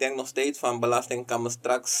 Ik denk nog steeds van belasting kan me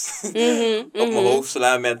straks op mijn hoofd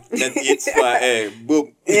slaan met iets van,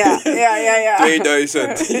 boem, Ja. 2000.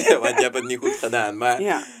 Want je hebt het niet goed gedaan. Maar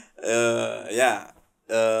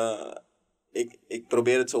ik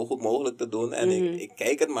probeer het zo goed mogelijk te doen en ik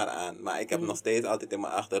kijk het maar aan. Maar ik heb nog steeds altijd in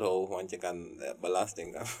mijn achterhoofd, want je kan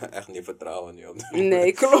belasting echt niet vertrouwen nu op de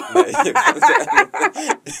Nee, klopt. Nee, je kan het echt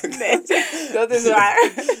niet. Nee, dat is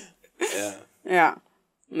waar. Ja. Ja.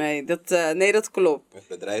 Nee, dat klopt. Dus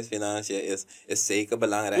bedrijfsfinanciën is zeker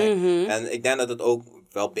belangrijk. En ik denk dat het ook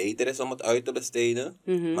wel beter is om het uit te besteden.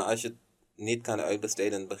 Maar als je het niet kan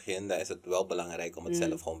uitbesteden in het begin, dan is het wel belangrijk om het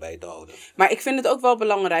zelf gewoon bij te houden. Maar ik vind het ook wel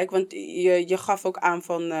belangrijk, want je gaf ook aan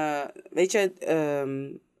van, weet je,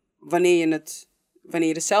 wanneer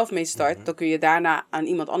je er zelf mee start, dan kun je daarna aan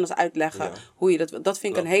iemand anders uitleggen hoe je dat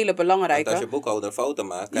vind ik een hele belangrijke. Want als je boekhouder fouten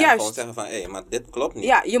maakt, kan je Juist. gewoon zeggen van, maar dit klopt niet.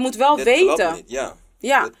 Ja, je moet wel Dit weten. klopt niet,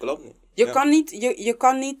 Ja. Dit klopt niet.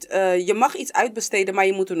 Je mag iets uitbesteden, maar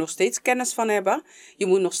je moet er nog steeds kennis van hebben.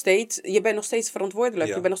 Je bent nog steeds verantwoordelijk.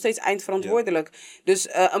 Ja. Je bent nog steeds eindverantwoordelijk. Dus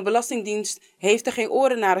een belastingdienst heeft er geen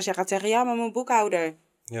oren naar als je gaat zeggen, ja, maar mijn boekhouder.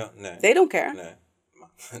 Ja, nee. They don't care. Nee.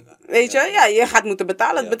 Weet je? Ja, je gaat moeten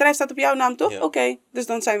betalen. Het Ja. bedrijf staat op jouw naam, toch? Ja. Oké, dus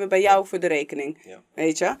dan zijn we bij jou voor de rekening. Ja.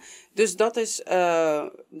 Weet je? Dus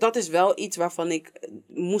dat is wel iets waarvan ik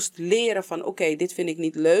moest leren van, oké, dit vind ik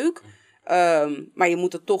niet leuk. Maar je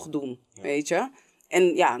moet het toch doen, weet je?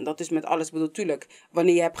 En ja, dat is met alles. Ik bedoel, tuurlijk,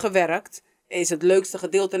 wanneer je hebt gewerkt, is het leukste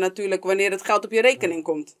gedeelte natuurlijk wanneer het geld op je rekening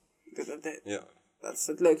komt. Ja. Dat is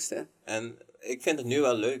het leukste. En ik vind het nu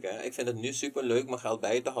wel leuk, hè. Ik vind het nu super leuk mijn geld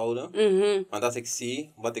bij te houden. Want als ik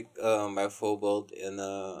zie wat ik bijvoorbeeld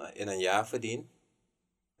in een jaar verdien.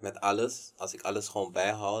 met alles, als ik alles gewoon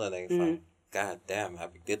bijhoud, dan denk ik van, god damn,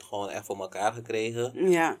 heb ik dit gewoon echt voor elkaar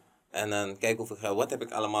gekregen? Ja. En dan kijk hoeveel geld, wat heb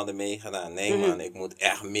ik allemaal ermee gedaan? Nee man, ik moet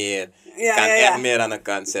echt meer, Ja. meer aan de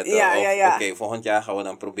kant zetten. Ja. Oké, volgend jaar gaan we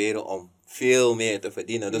dan proberen om veel meer te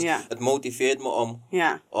verdienen. Dus het motiveert me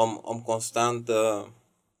om constant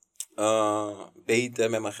beter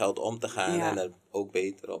met mijn geld om te gaan en er ook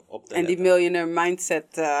beter op te letten. En die millionaire mindset.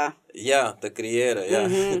 Ja, te creëren,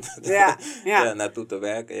 ja. Ja. Naartoe te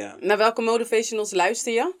werken, ja. Naar welke motivationals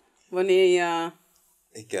luister je? Wanneer je...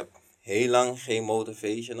 Ik heb heel lang geen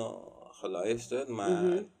motivational geluisterd,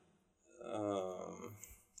 maar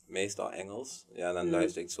meestal Engels. Ja, dan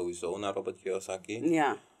luister ik sowieso naar Robert Kiyosaki.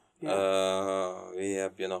 Ja. Wie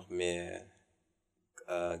heb je nog meer?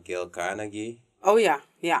 Gail Carnegie. Oh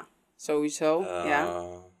ja. Sowieso, ja.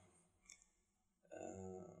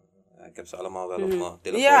 Ik heb ze allemaal wel op mijn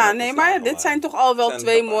telefoon. Ja, nee, maar dit zijn toch al wel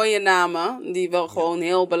twee toch mooie namen die wel gewoon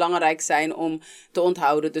heel belangrijk zijn om te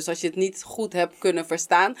onthouden. Dus als je het niet goed hebt kunnen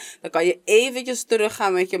verstaan, dan kan je eventjes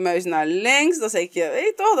teruggaan met je muis naar links. Dan zeg je, weet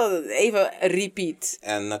je toch, dat het even repeat.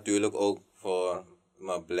 En natuurlijk ook voor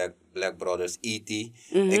mijn Black Brothers, E.T.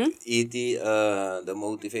 E.T., de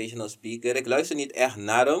motivational speaker. Ik luister niet echt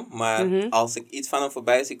naar hem, maar als ik iets van hem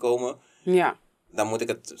voorbij zie komen, dan moet ik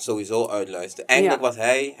het sowieso uitluisteren. Eigenlijk was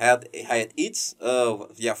hij had iets,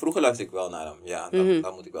 vroeger luisterde ik wel naar hem. Ja,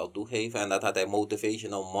 dat moet ik wel toegeven. En dat had hij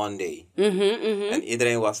Motivational Monday. En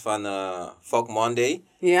iedereen was van, fuck Monday.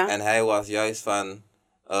 Ja. En hij was juist van,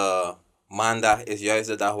 maandag is juist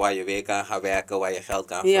de dag waar je weer kan gaan werken, waar je geld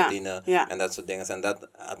kan verdienen. En dat soort dingen. En dat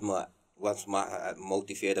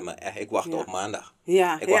motiveerde me echt. Ik wachtte op maandag.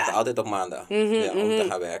 Ik wachtte altijd op maandag om te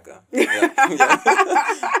gaan werken.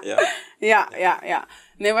 Ja.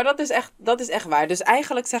 Nee, maar dat is echt waar. Dus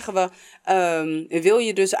eigenlijk zeggen we, wil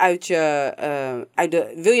je dus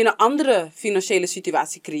wil je een andere financiële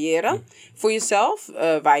situatie creëren voor jezelf,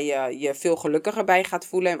 waar je je veel gelukkiger bij gaat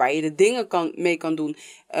voelen en waar je de dingen mee kan doen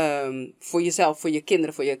voor jezelf, voor je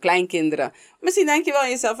kinderen, voor je kleinkinderen. Misschien denk je wel aan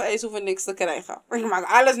jezelf, ze hoeven niks te krijgen. Ik maak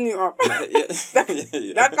alles nu op.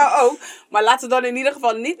 Dat kan ook. Maar laten we dan in ieder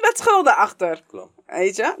geval niet met schulden achter. Klopt.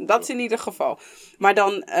 Weet je? Dat is in ieder geval. Maar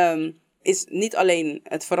dan is niet alleen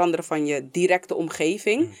het veranderen van je directe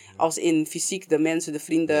omgeving, als in fysiek de mensen, de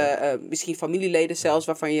vrienden, misschien familieleden zelfs,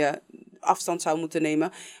 waarvan je afstand zou moeten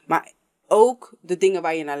nemen, maar ook de dingen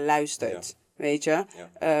waar je naar luistert. Weet je?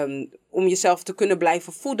 Om jezelf te kunnen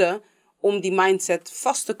blijven voeden, om die mindset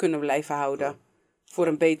vast te kunnen blijven houden voor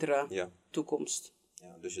een betere toekomst.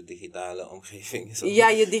 Ja, dus je digitale omgeving is ook...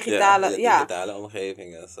 je digitale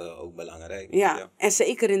omgeving is ook belangrijk. Ja, en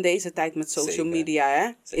zeker in deze tijd met social media, hè,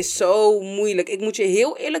 is zo moeilijk. Ik moet je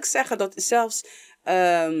heel eerlijk zeggen dat zelfs...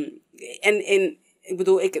 ik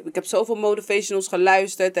bedoel, ik heb zoveel motivationals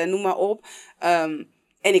geluisterd en noem maar op.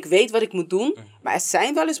 En ik weet wat ik moet doen. Maar er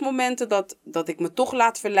zijn wel eens momenten dat ik me toch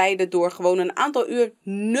laat verleiden door gewoon een aantal uur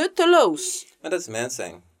nutteloos. Maar dat is mens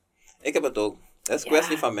zijn. Ik heb het ook. Dat is een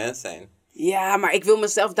kwestie van mens zijn. Ja, maar ik wil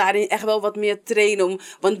mezelf daarin echt wel wat meer trainen.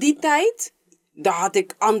 Want die tijd, daar had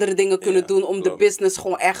ik andere dingen kunnen doen om de business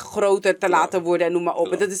gewoon echt groter te laten worden en noem maar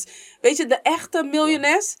op. En dat is, weet je, de echte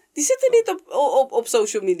miljonairs, die zitten niet op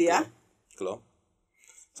social media. Klopt.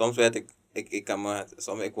 Soms werd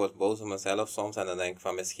ik word boos op mezelf soms en dan denk ik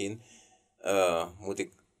van misschien moet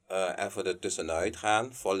ik even er tussenuit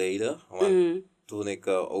gaan, volledig. Want toen ik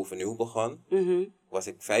overnieuw begon, was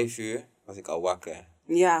ik 5 uur al wakker.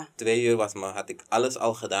 Ja. 2 uur had ik alles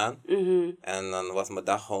al gedaan. En dan was mijn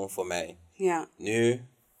dag gewoon voor mij. Ja. Nu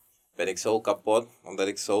ben ik zo kapot, omdat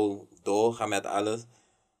ik zo doorga met alles.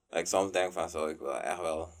 Dat ik soms denk van ik wil echt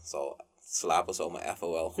wel slapen zou me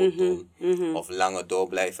even wel goed doen. Of langer door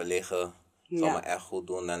blijven liggen. Zou me echt goed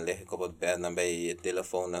doen. Dan lig ik op het bed, dan ben je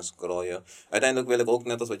telefoon en scroll je. Uiteindelijk wil ik ook,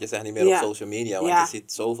 net als wat je zegt, niet meer op social media. Want je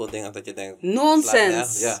ziet zoveel dingen dat je denkt...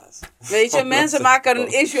 Nonsens. Weet je, mensen maken er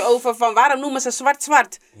een issue over van waarom noemen ze zwart.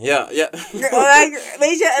 Ja.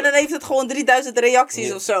 Weet je, en dan heeft het gewoon 3000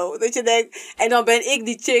 reacties of zo. Dat je denkt, en dan ben ik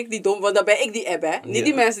die chick die dom, want dan ben ik die app, hè. Niet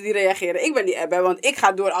die mensen die reageren. Ik ben die app, hè, want ik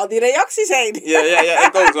ga door al die reacties heen. Ja,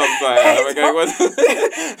 ik ook soms.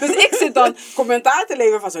 Dus ik zit dan commentaar te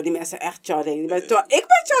leveren van zo, die mensen echt chill. Ik ben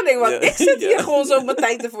chill, want ik zit hier gewoon zo mijn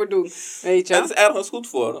tijd ervoor doen. Weet je? Het is ergens goed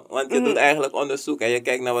voor, want je doet eigenlijk onderzoek en je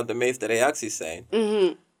kijkt naar wat de meeste reacties zijn.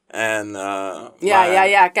 En,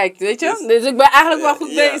 kijk, weet je? Dus ik ben eigenlijk wel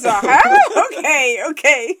goed bezig, hè?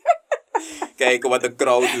 Oké. Kijken wat de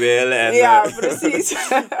crowd wil. En, precies.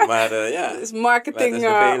 Maar het is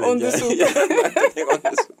marketingonderzoek.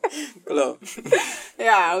 marketingonderzoek. Klopt.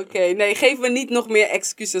 Ja, oké. Nee, geef me niet nog meer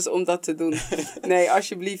excuses om dat te doen. Nee,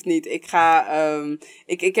 alsjeblieft niet.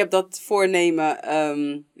 Ik heb dat voornemen.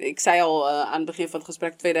 Ik zei al aan het begin van het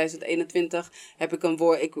gesprek, 2021 heb ik een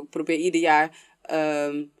woord. Ik probeer ieder jaar,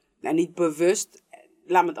 niet bewust,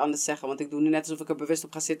 laat me het anders zeggen, want ik doe nu net alsof ik er bewust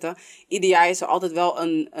op ga zitten. Ieder jaar is er altijd wel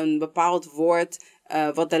een bepaald woord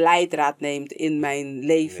wat de leidraad neemt in mijn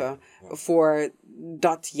leven. Nee. Voor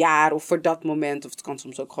dat jaar of voor dat moment. Of het kan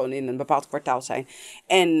soms ook gewoon in een bepaald kwartaal zijn.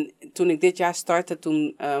 En toen ik dit jaar startte,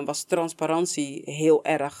 toen was transparantie heel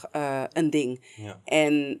erg een ding. Ja.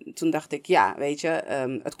 En toen dacht ik, ja, weet je,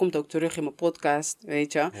 het komt ook terug in mijn podcast,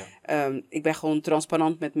 weet je. Ja. Ik ben gewoon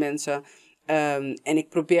transparant met mensen. En ik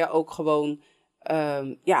probeer ook gewoon,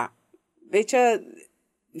 weet je,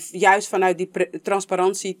 juist vanuit die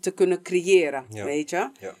transparantie te kunnen creëren, weet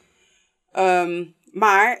je. Ja.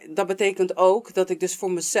 Maar dat betekent ook dat ik dus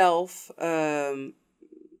voor mezelf,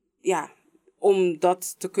 om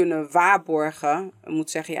dat te kunnen waarborgen, moet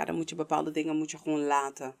zeggen, ja, dan moet je bepaalde dingen gewoon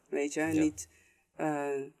laten, weet je. Ja. Niet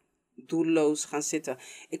doelloos gaan zitten.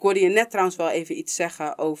 Ik hoorde je net trouwens wel even iets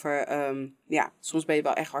zeggen over, soms ben je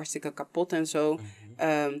wel echt hartstikke kapot en zo.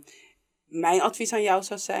 Mm-hmm. Mijn advies aan jou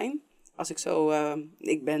zou zijn, als ik zo,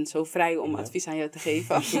 ik ben zo vrij om advies aan jou te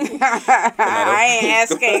geven. I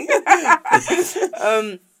asking.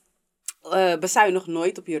 Bezuinig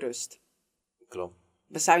nooit op je rust. Klopt.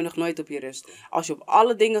 Bezuinig nooit op je rust. Als je op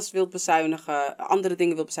alle dingen wilt bezuinigen, andere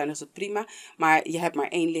dingen wilt bezuinigen, is dat prima. Maar je hebt maar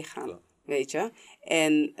één lichaam. Klopt. Weet je?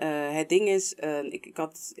 En het ding is,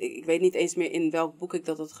 ik weet niet eens meer in welk boek ik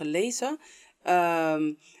dat had gelezen.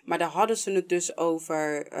 Maar daar hadden ze het dus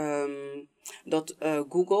over dat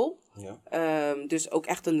Google dus ook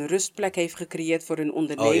echt een rustplek heeft gecreëerd voor hun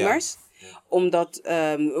ondernemers. Oh, ja. Ja. Omdat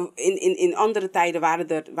in andere tijden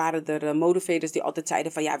waren er motivators die altijd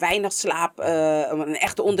zeiden van ja, weinig slaap. Een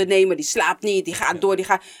echte ondernemer die slaapt niet, die gaat door,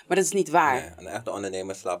 maar dat is niet waar. Nee, een echte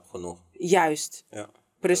ondernemer slaapt genoeg. Zijn. Ja.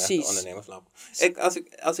 Precies.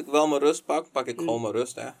 Als ik wel mijn rust pak ik gewoon mijn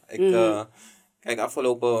rust. Hè. Kijk,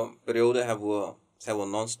 afgelopen periode zijn we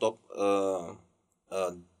non-stop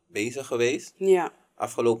bezig geweest. Ja.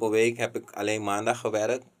 Afgelopen week heb ik alleen maandag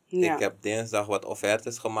gewerkt. Ja. Ik heb dinsdag wat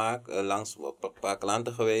offertes gemaakt, langs een paar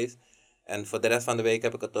klanten geweest. En voor de rest van de week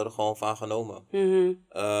heb ik het er gewoon van genomen. Mm-hmm.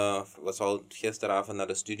 We zouden gisteravond naar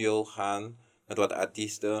de studio gaan met wat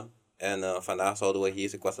artiesten. En vandaag zouden we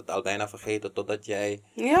hier, ik was het al bijna vergeten totdat jij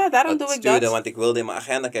daarom doe stuurde, ik dat. Want ik wilde in mijn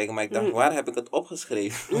agenda kijken, maar ik dacht, waar heb ik het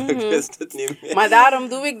opgeschreven? Mm-hmm. Ik wist het niet meer. Maar daarom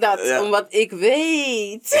doe ik dat, omdat ik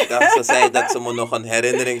weet. Ik dacht, ze zei dat ze me nog een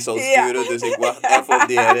herinnering zou sturen, dus ik wacht even op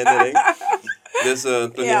die herinnering. Dus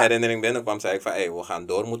toen die herinnering binnenkwam, zei ik van, we gaan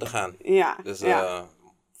door moeten gaan. Ja. Dus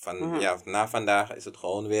na vandaag is het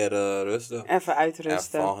gewoon weer rusten. Even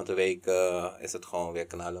uitrusten. En volgende week is het gewoon weer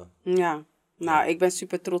knallen. Ja. Nou, ik ben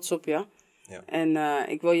super trots op je. Ja. En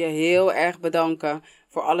ik wil je heel erg bedanken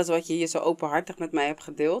voor alles wat je hier zo openhartig met mij hebt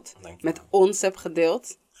gedeeld. Met ons hebt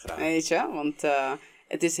gedeeld. Graag. Weet je, want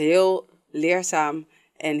het is heel leerzaam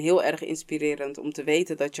en heel erg inspirerend om te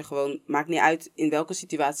weten dat je gewoon, maakt niet uit in welke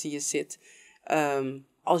situatie je zit.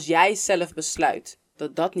 Als jij zelf besluit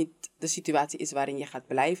dat dat niet de situatie is waarin je gaat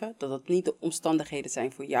blijven, dat dat niet de omstandigheden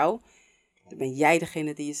zijn voor jou, dan ben jij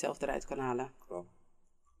degene die jezelf eruit kan halen. Klopt.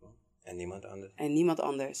 En niemand anders. Niemand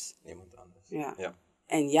anders. Ja.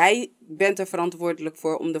 En jij bent er verantwoordelijk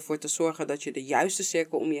voor om ervoor te zorgen dat je de juiste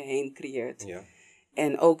cirkel om je heen creëert. Ja.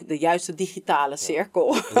 En ook de juiste digitale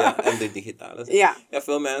cirkel. Ja, en de digitale cirkel. Ja. Ja,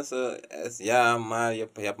 veel mensen, maar je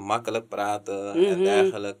hebt makkelijk praten en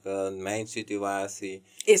dergelijke. Mijn situatie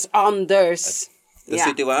is anders. De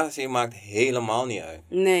situatie maakt helemaal niet uit.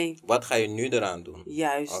 Nee. Wat ga je nu eraan doen?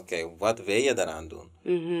 Juist. Oké, wat wil je eraan doen?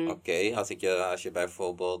 Mm-hmm. Oké, als je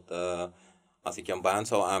bijvoorbeeld, als ik je een baan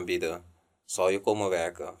zou aanbieden, zou je komen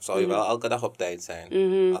werken? Zou je wel elke dag op tijd zijn?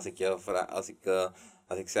 Mm-hmm.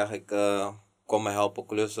 Als ik zeg, kom me helpen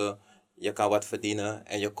klussen, je kan wat verdienen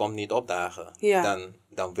en je komt niet opdagen. Ja.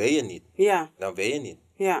 Dan wil je niet. Ja. Dan wil je niet.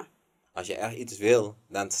 Ja. Als je echt iets wil,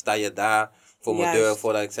 dan sta je daar voor mijn deur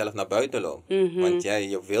voordat ik zelf naar buiten loop. Mm-hmm. Want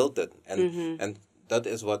je wilt het. En dat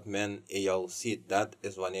is wat men in jou ziet. Dat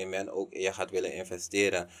is wanneer men ook in je gaat willen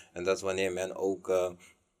investeren. En dat is wanneer men ook,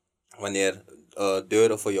 wanneer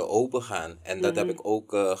deuren voor je open gaan. En dat heb ik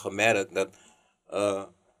ook gemerkt. Dat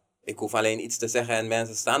ik hoef alleen iets te zeggen en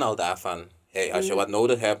mensen staan al daarvan. Hey, als je wat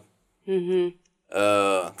nodig hebt,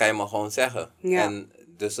 kan je me gewoon zeggen. Ja. En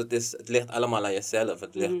dus het ligt allemaal aan jezelf.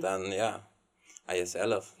 Het ligt aan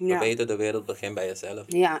jezelf. Ja. We weten, de wereld begint bij jezelf.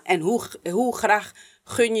 Ja, en hoe graag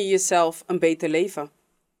gun je jezelf een beter leven?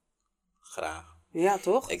 Graag. Ja,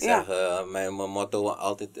 toch? Ik Ja. zeg, mijn motto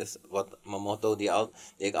altijd is, die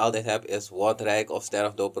ik altijd heb is, word rijk of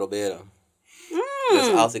sterf door proberen.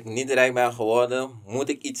 Dus als ik niet rijk ben geworden, moet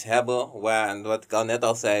ik iets hebben waar, wat ik al net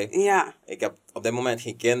al zei, Ja. ik heb op dit moment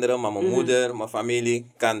geen kinderen, maar mijn moeder, mijn familie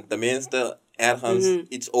kan tenminste ergens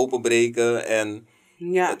iets openbreken en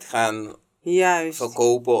Ja. het gaan Juist.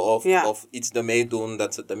 verkopen Ja. of iets ermee doen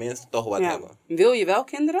dat ze tenminste toch wat Ja. hebben. Wil je wel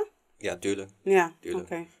kinderen? Ja, tuurlijk. Ja, Tuurlijk.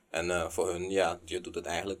 oké. En voor hun, ja, je doet het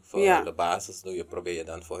eigenlijk voor Ja. de basis, probeer je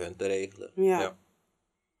dan voor hun te regelen. Ja. Ja.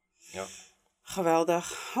 Ja.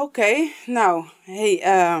 Geweldig. Oké, nou,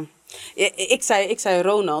 hey, ik zei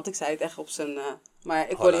Ronald, ik zei het echt op zijn, maar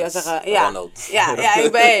ik hoorde jou Hollands. zeggen, ja, Ronald. ja,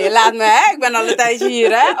 laat me, hè, ik ben al een tijdje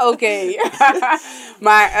hier, hè, oké.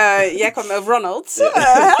 Maar jij kwam met Ronald.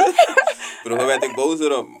 Vroeger werd ik boos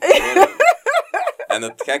erom. En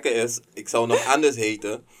het gekke is, ik zou nog anders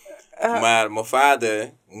heten. Maar mijn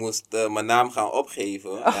vader moest mijn naam gaan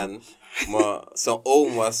opgeven. En zijn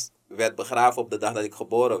oom werd begraven op de dag dat ik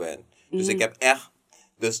geboren werd. Dus ik heb echt...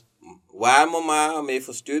 Dus waar mama me heeft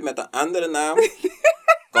verstuurd met een andere naam...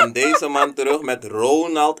 komt deze man terug met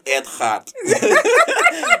Ronald Edgaard.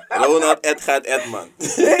 Ronald Edgaard Edman.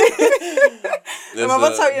 Dus, Maar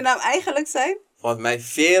wat zou je naam eigenlijk zijn? volgens mij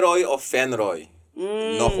Veroy of Venroy.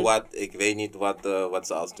 Nog wat, ik weet niet wat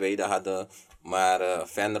ze als tweede hadden. Maar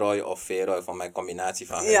Venroy of Veroy, van mijn combinatie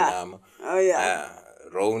van hun namen. Oh ja.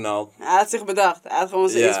 Ronald. Hij had zich bedacht. Hij had gewoon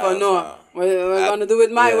zoiets Ja, van, no, van- we're gonna do it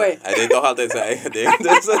my way. Hij deed toch altijd zijn eigen ding.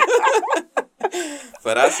 Dus,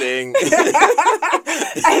 verrassing.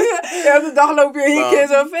 Ja, op de dag loop je hier keer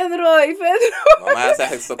zo, Venroy. Mama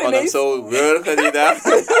zegt, ze kon hem zo wurgen die dag.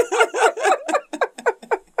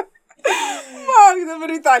 Fuck, de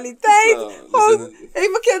brutaliteit. Zo, dus Gewoon,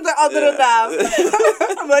 even kind een andere naam.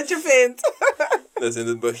 Wat je vindt. Dus in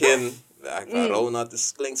het begin, ja, ik van Ronald,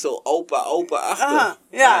 het klinkt zo opa-achtig. Aha,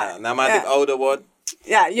 ja, Naarmate ja. ik ouder word.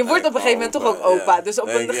 Ja, je wordt op een gegeven moment toch ook opa. Ja. Dus op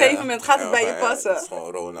Denk, een gegeven moment gaat het bij je Het passen. is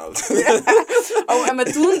gewoon Ronald. Oh, en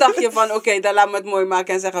maar toen dacht je van, oké, dan laat me het mooi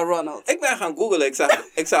maken en zeggen Ronald. Ik ben gaan googlen.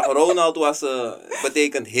 Ik zag Ronald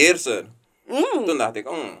betekent heerser. Toen dacht ik,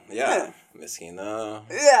 ja, misschien...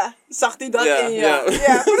 Ja, zag hij dat Ja, in je? ja.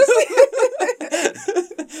 Ja, precies.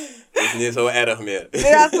 is niet zo erg meer.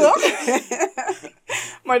 Ja, toch?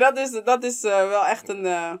 Maar dat is wel echt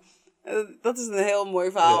dat is een heel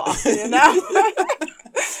mooi verhaal achter je naam.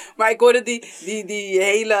 Maar ik hoorde die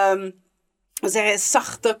hele, wat zeg je,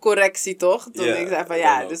 zachte correctie, toch? Toen Ja, ik zei van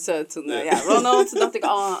ja, Ronald. dus toen, Ronald, toen dacht ik,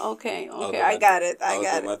 oké, I got it.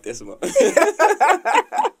 Automatisme.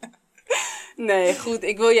 Nee, goed,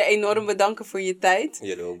 ik wil je enorm bedanken voor je tijd.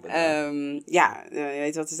 Jullie ook bedankt. Je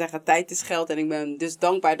weet wat te zeggen, tijd is geld en ik ben dus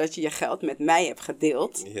dankbaar dat je je geld met mij hebt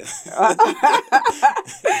gedeeld. Ja.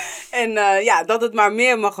 En dat het maar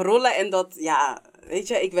meer mag rollen en dat, ja, weet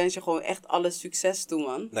je, ik wens je gewoon echt alle succes toe,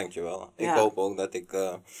 man. Dankjewel. Ja. Ik hoop ook dat ik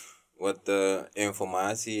wat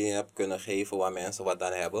informatie heb kunnen geven waar mensen wat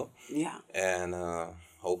aan hebben. Ja, En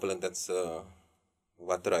hopelijk dat ze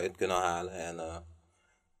wat eruit kunnen halen en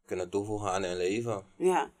kunnen toevoegen aan hun leven.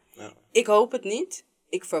 ja. Ja. Ik hoop het niet,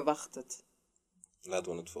 ik verwacht het.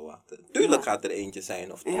 Laten we het verwachten. Tuurlijk gaat er eentje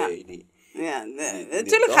zijn of twee Ja. die... Ja, nee, Die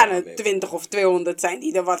natuurlijk toch gaan aan er mee. 20 of 200 zijn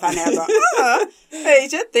die er wat aan hebben.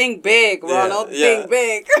 Weet je, think big, Ronald, Ja. think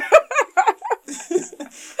big.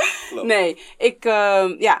 Klopt. Nee,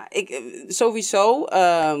 sowieso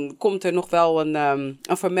komt er nog wel een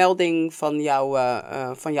vermelding van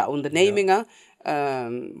jouw ondernemingen.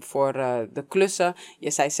 Voor de klussen.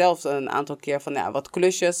 Je zei zelf een aantal keer van wat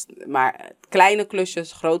klusjes, maar kleine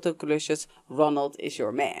klusjes, grote klusjes. Ronald is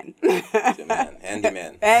your man.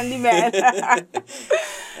 Handyman. Handyman.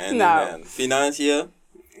 Handyman. Financiën.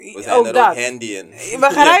 We zijn Ook er dat. ook handy in.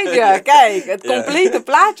 Begrijp je? Kijk, het Ja. complete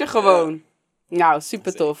plaatje gewoon. Nou,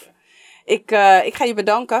 super tof. Ik ga je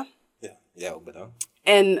bedanken. Ja, jij ook bedankt.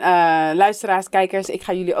 En luisteraars, kijkers, ik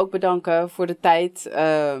ga jullie ook bedanken voor de tijd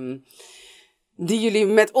die jullie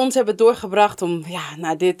met ons hebben doorgebracht om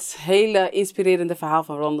naar dit hele inspirerende verhaal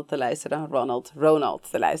van Ronald te luisteren. Ronald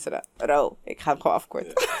te luisteren. Ik ga hem gewoon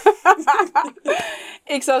afkorten.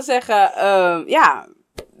 Ik zou zeggen,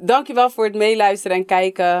 dankjewel voor het meeluisteren en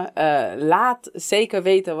kijken. Laat zeker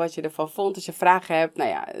weten wat je ervan vond. Als je vragen hebt,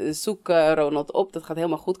 zoek Ronald op. Dat gaat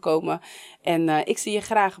helemaal goed komen. En ik zie je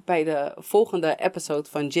graag bij de volgende episode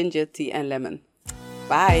van Ginger, Tea and Lemon.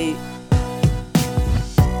 Bye!